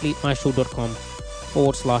 athletemaestro.com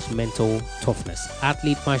 /mental toughness.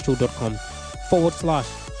 athletemaestro.com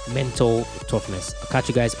 /mental toughness. I'll catch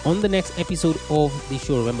you guys on the next episode of the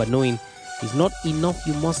show. Remember, knowing is not enough,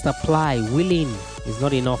 you must apply. Willing is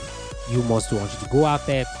not enough, you must do. I want you to go out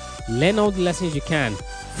there, learn all the lessons you can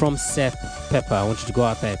from Seth Pepper. I want you to go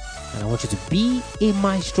out there and I want you to be a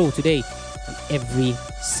maestro today and every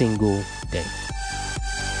single day.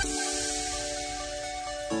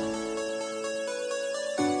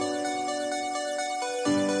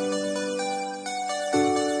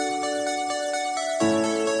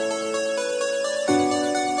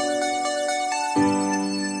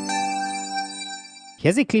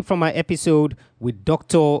 Here's a clip from my episode with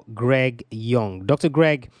Dr. Greg Young. Dr.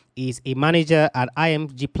 Greg is a manager at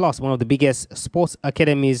IMG Plus, one of the biggest sports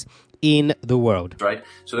academies in the world. Right.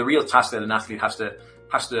 So the real task that an athlete has to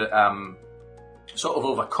sort of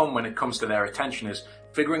overcome when it comes to their attention is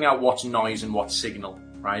figuring out what's noise and what's signal.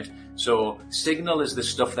 Right. So signal is the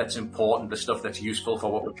stuff that's important, the stuff that's useful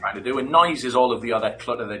for what we're trying to do, and noise is all of the other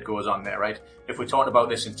clutter that goes on there. Right. If we're talking about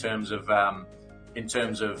this in terms of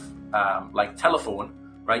like telephone,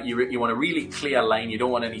 right? You want a really clear line. You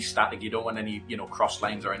don't want any static. You don't want any, cross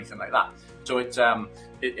lines or anything like that. So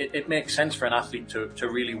it makes sense for an athlete to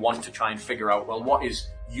really want to try and figure out, well, what is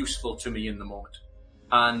useful to me in the moment.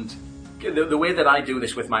 And the way that I do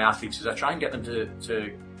this with my athletes is I try and get them to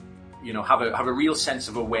have a real sense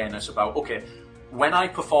of awareness about, okay, when I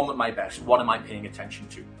perform at my best, what am I paying attention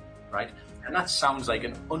to, right? And that sounds like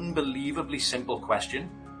an unbelievably simple question,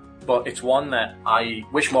 but it's one that I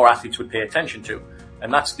wish more athletes would pay attention to,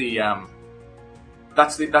 and that's the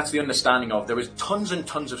understanding of there is tons and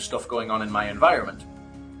tons of stuff going on in my environment.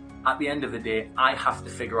 At the end of the day, I have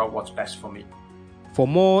to figure out what's best for me. For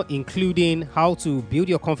more, including how to build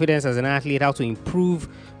your confidence as an athlete, how to improve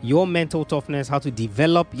your mental toughness, how to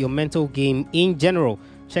develop your mental game in general,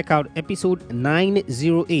 check out episode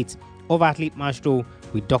 908 of Athlete Maestro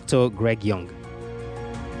with Dr. Greg Young.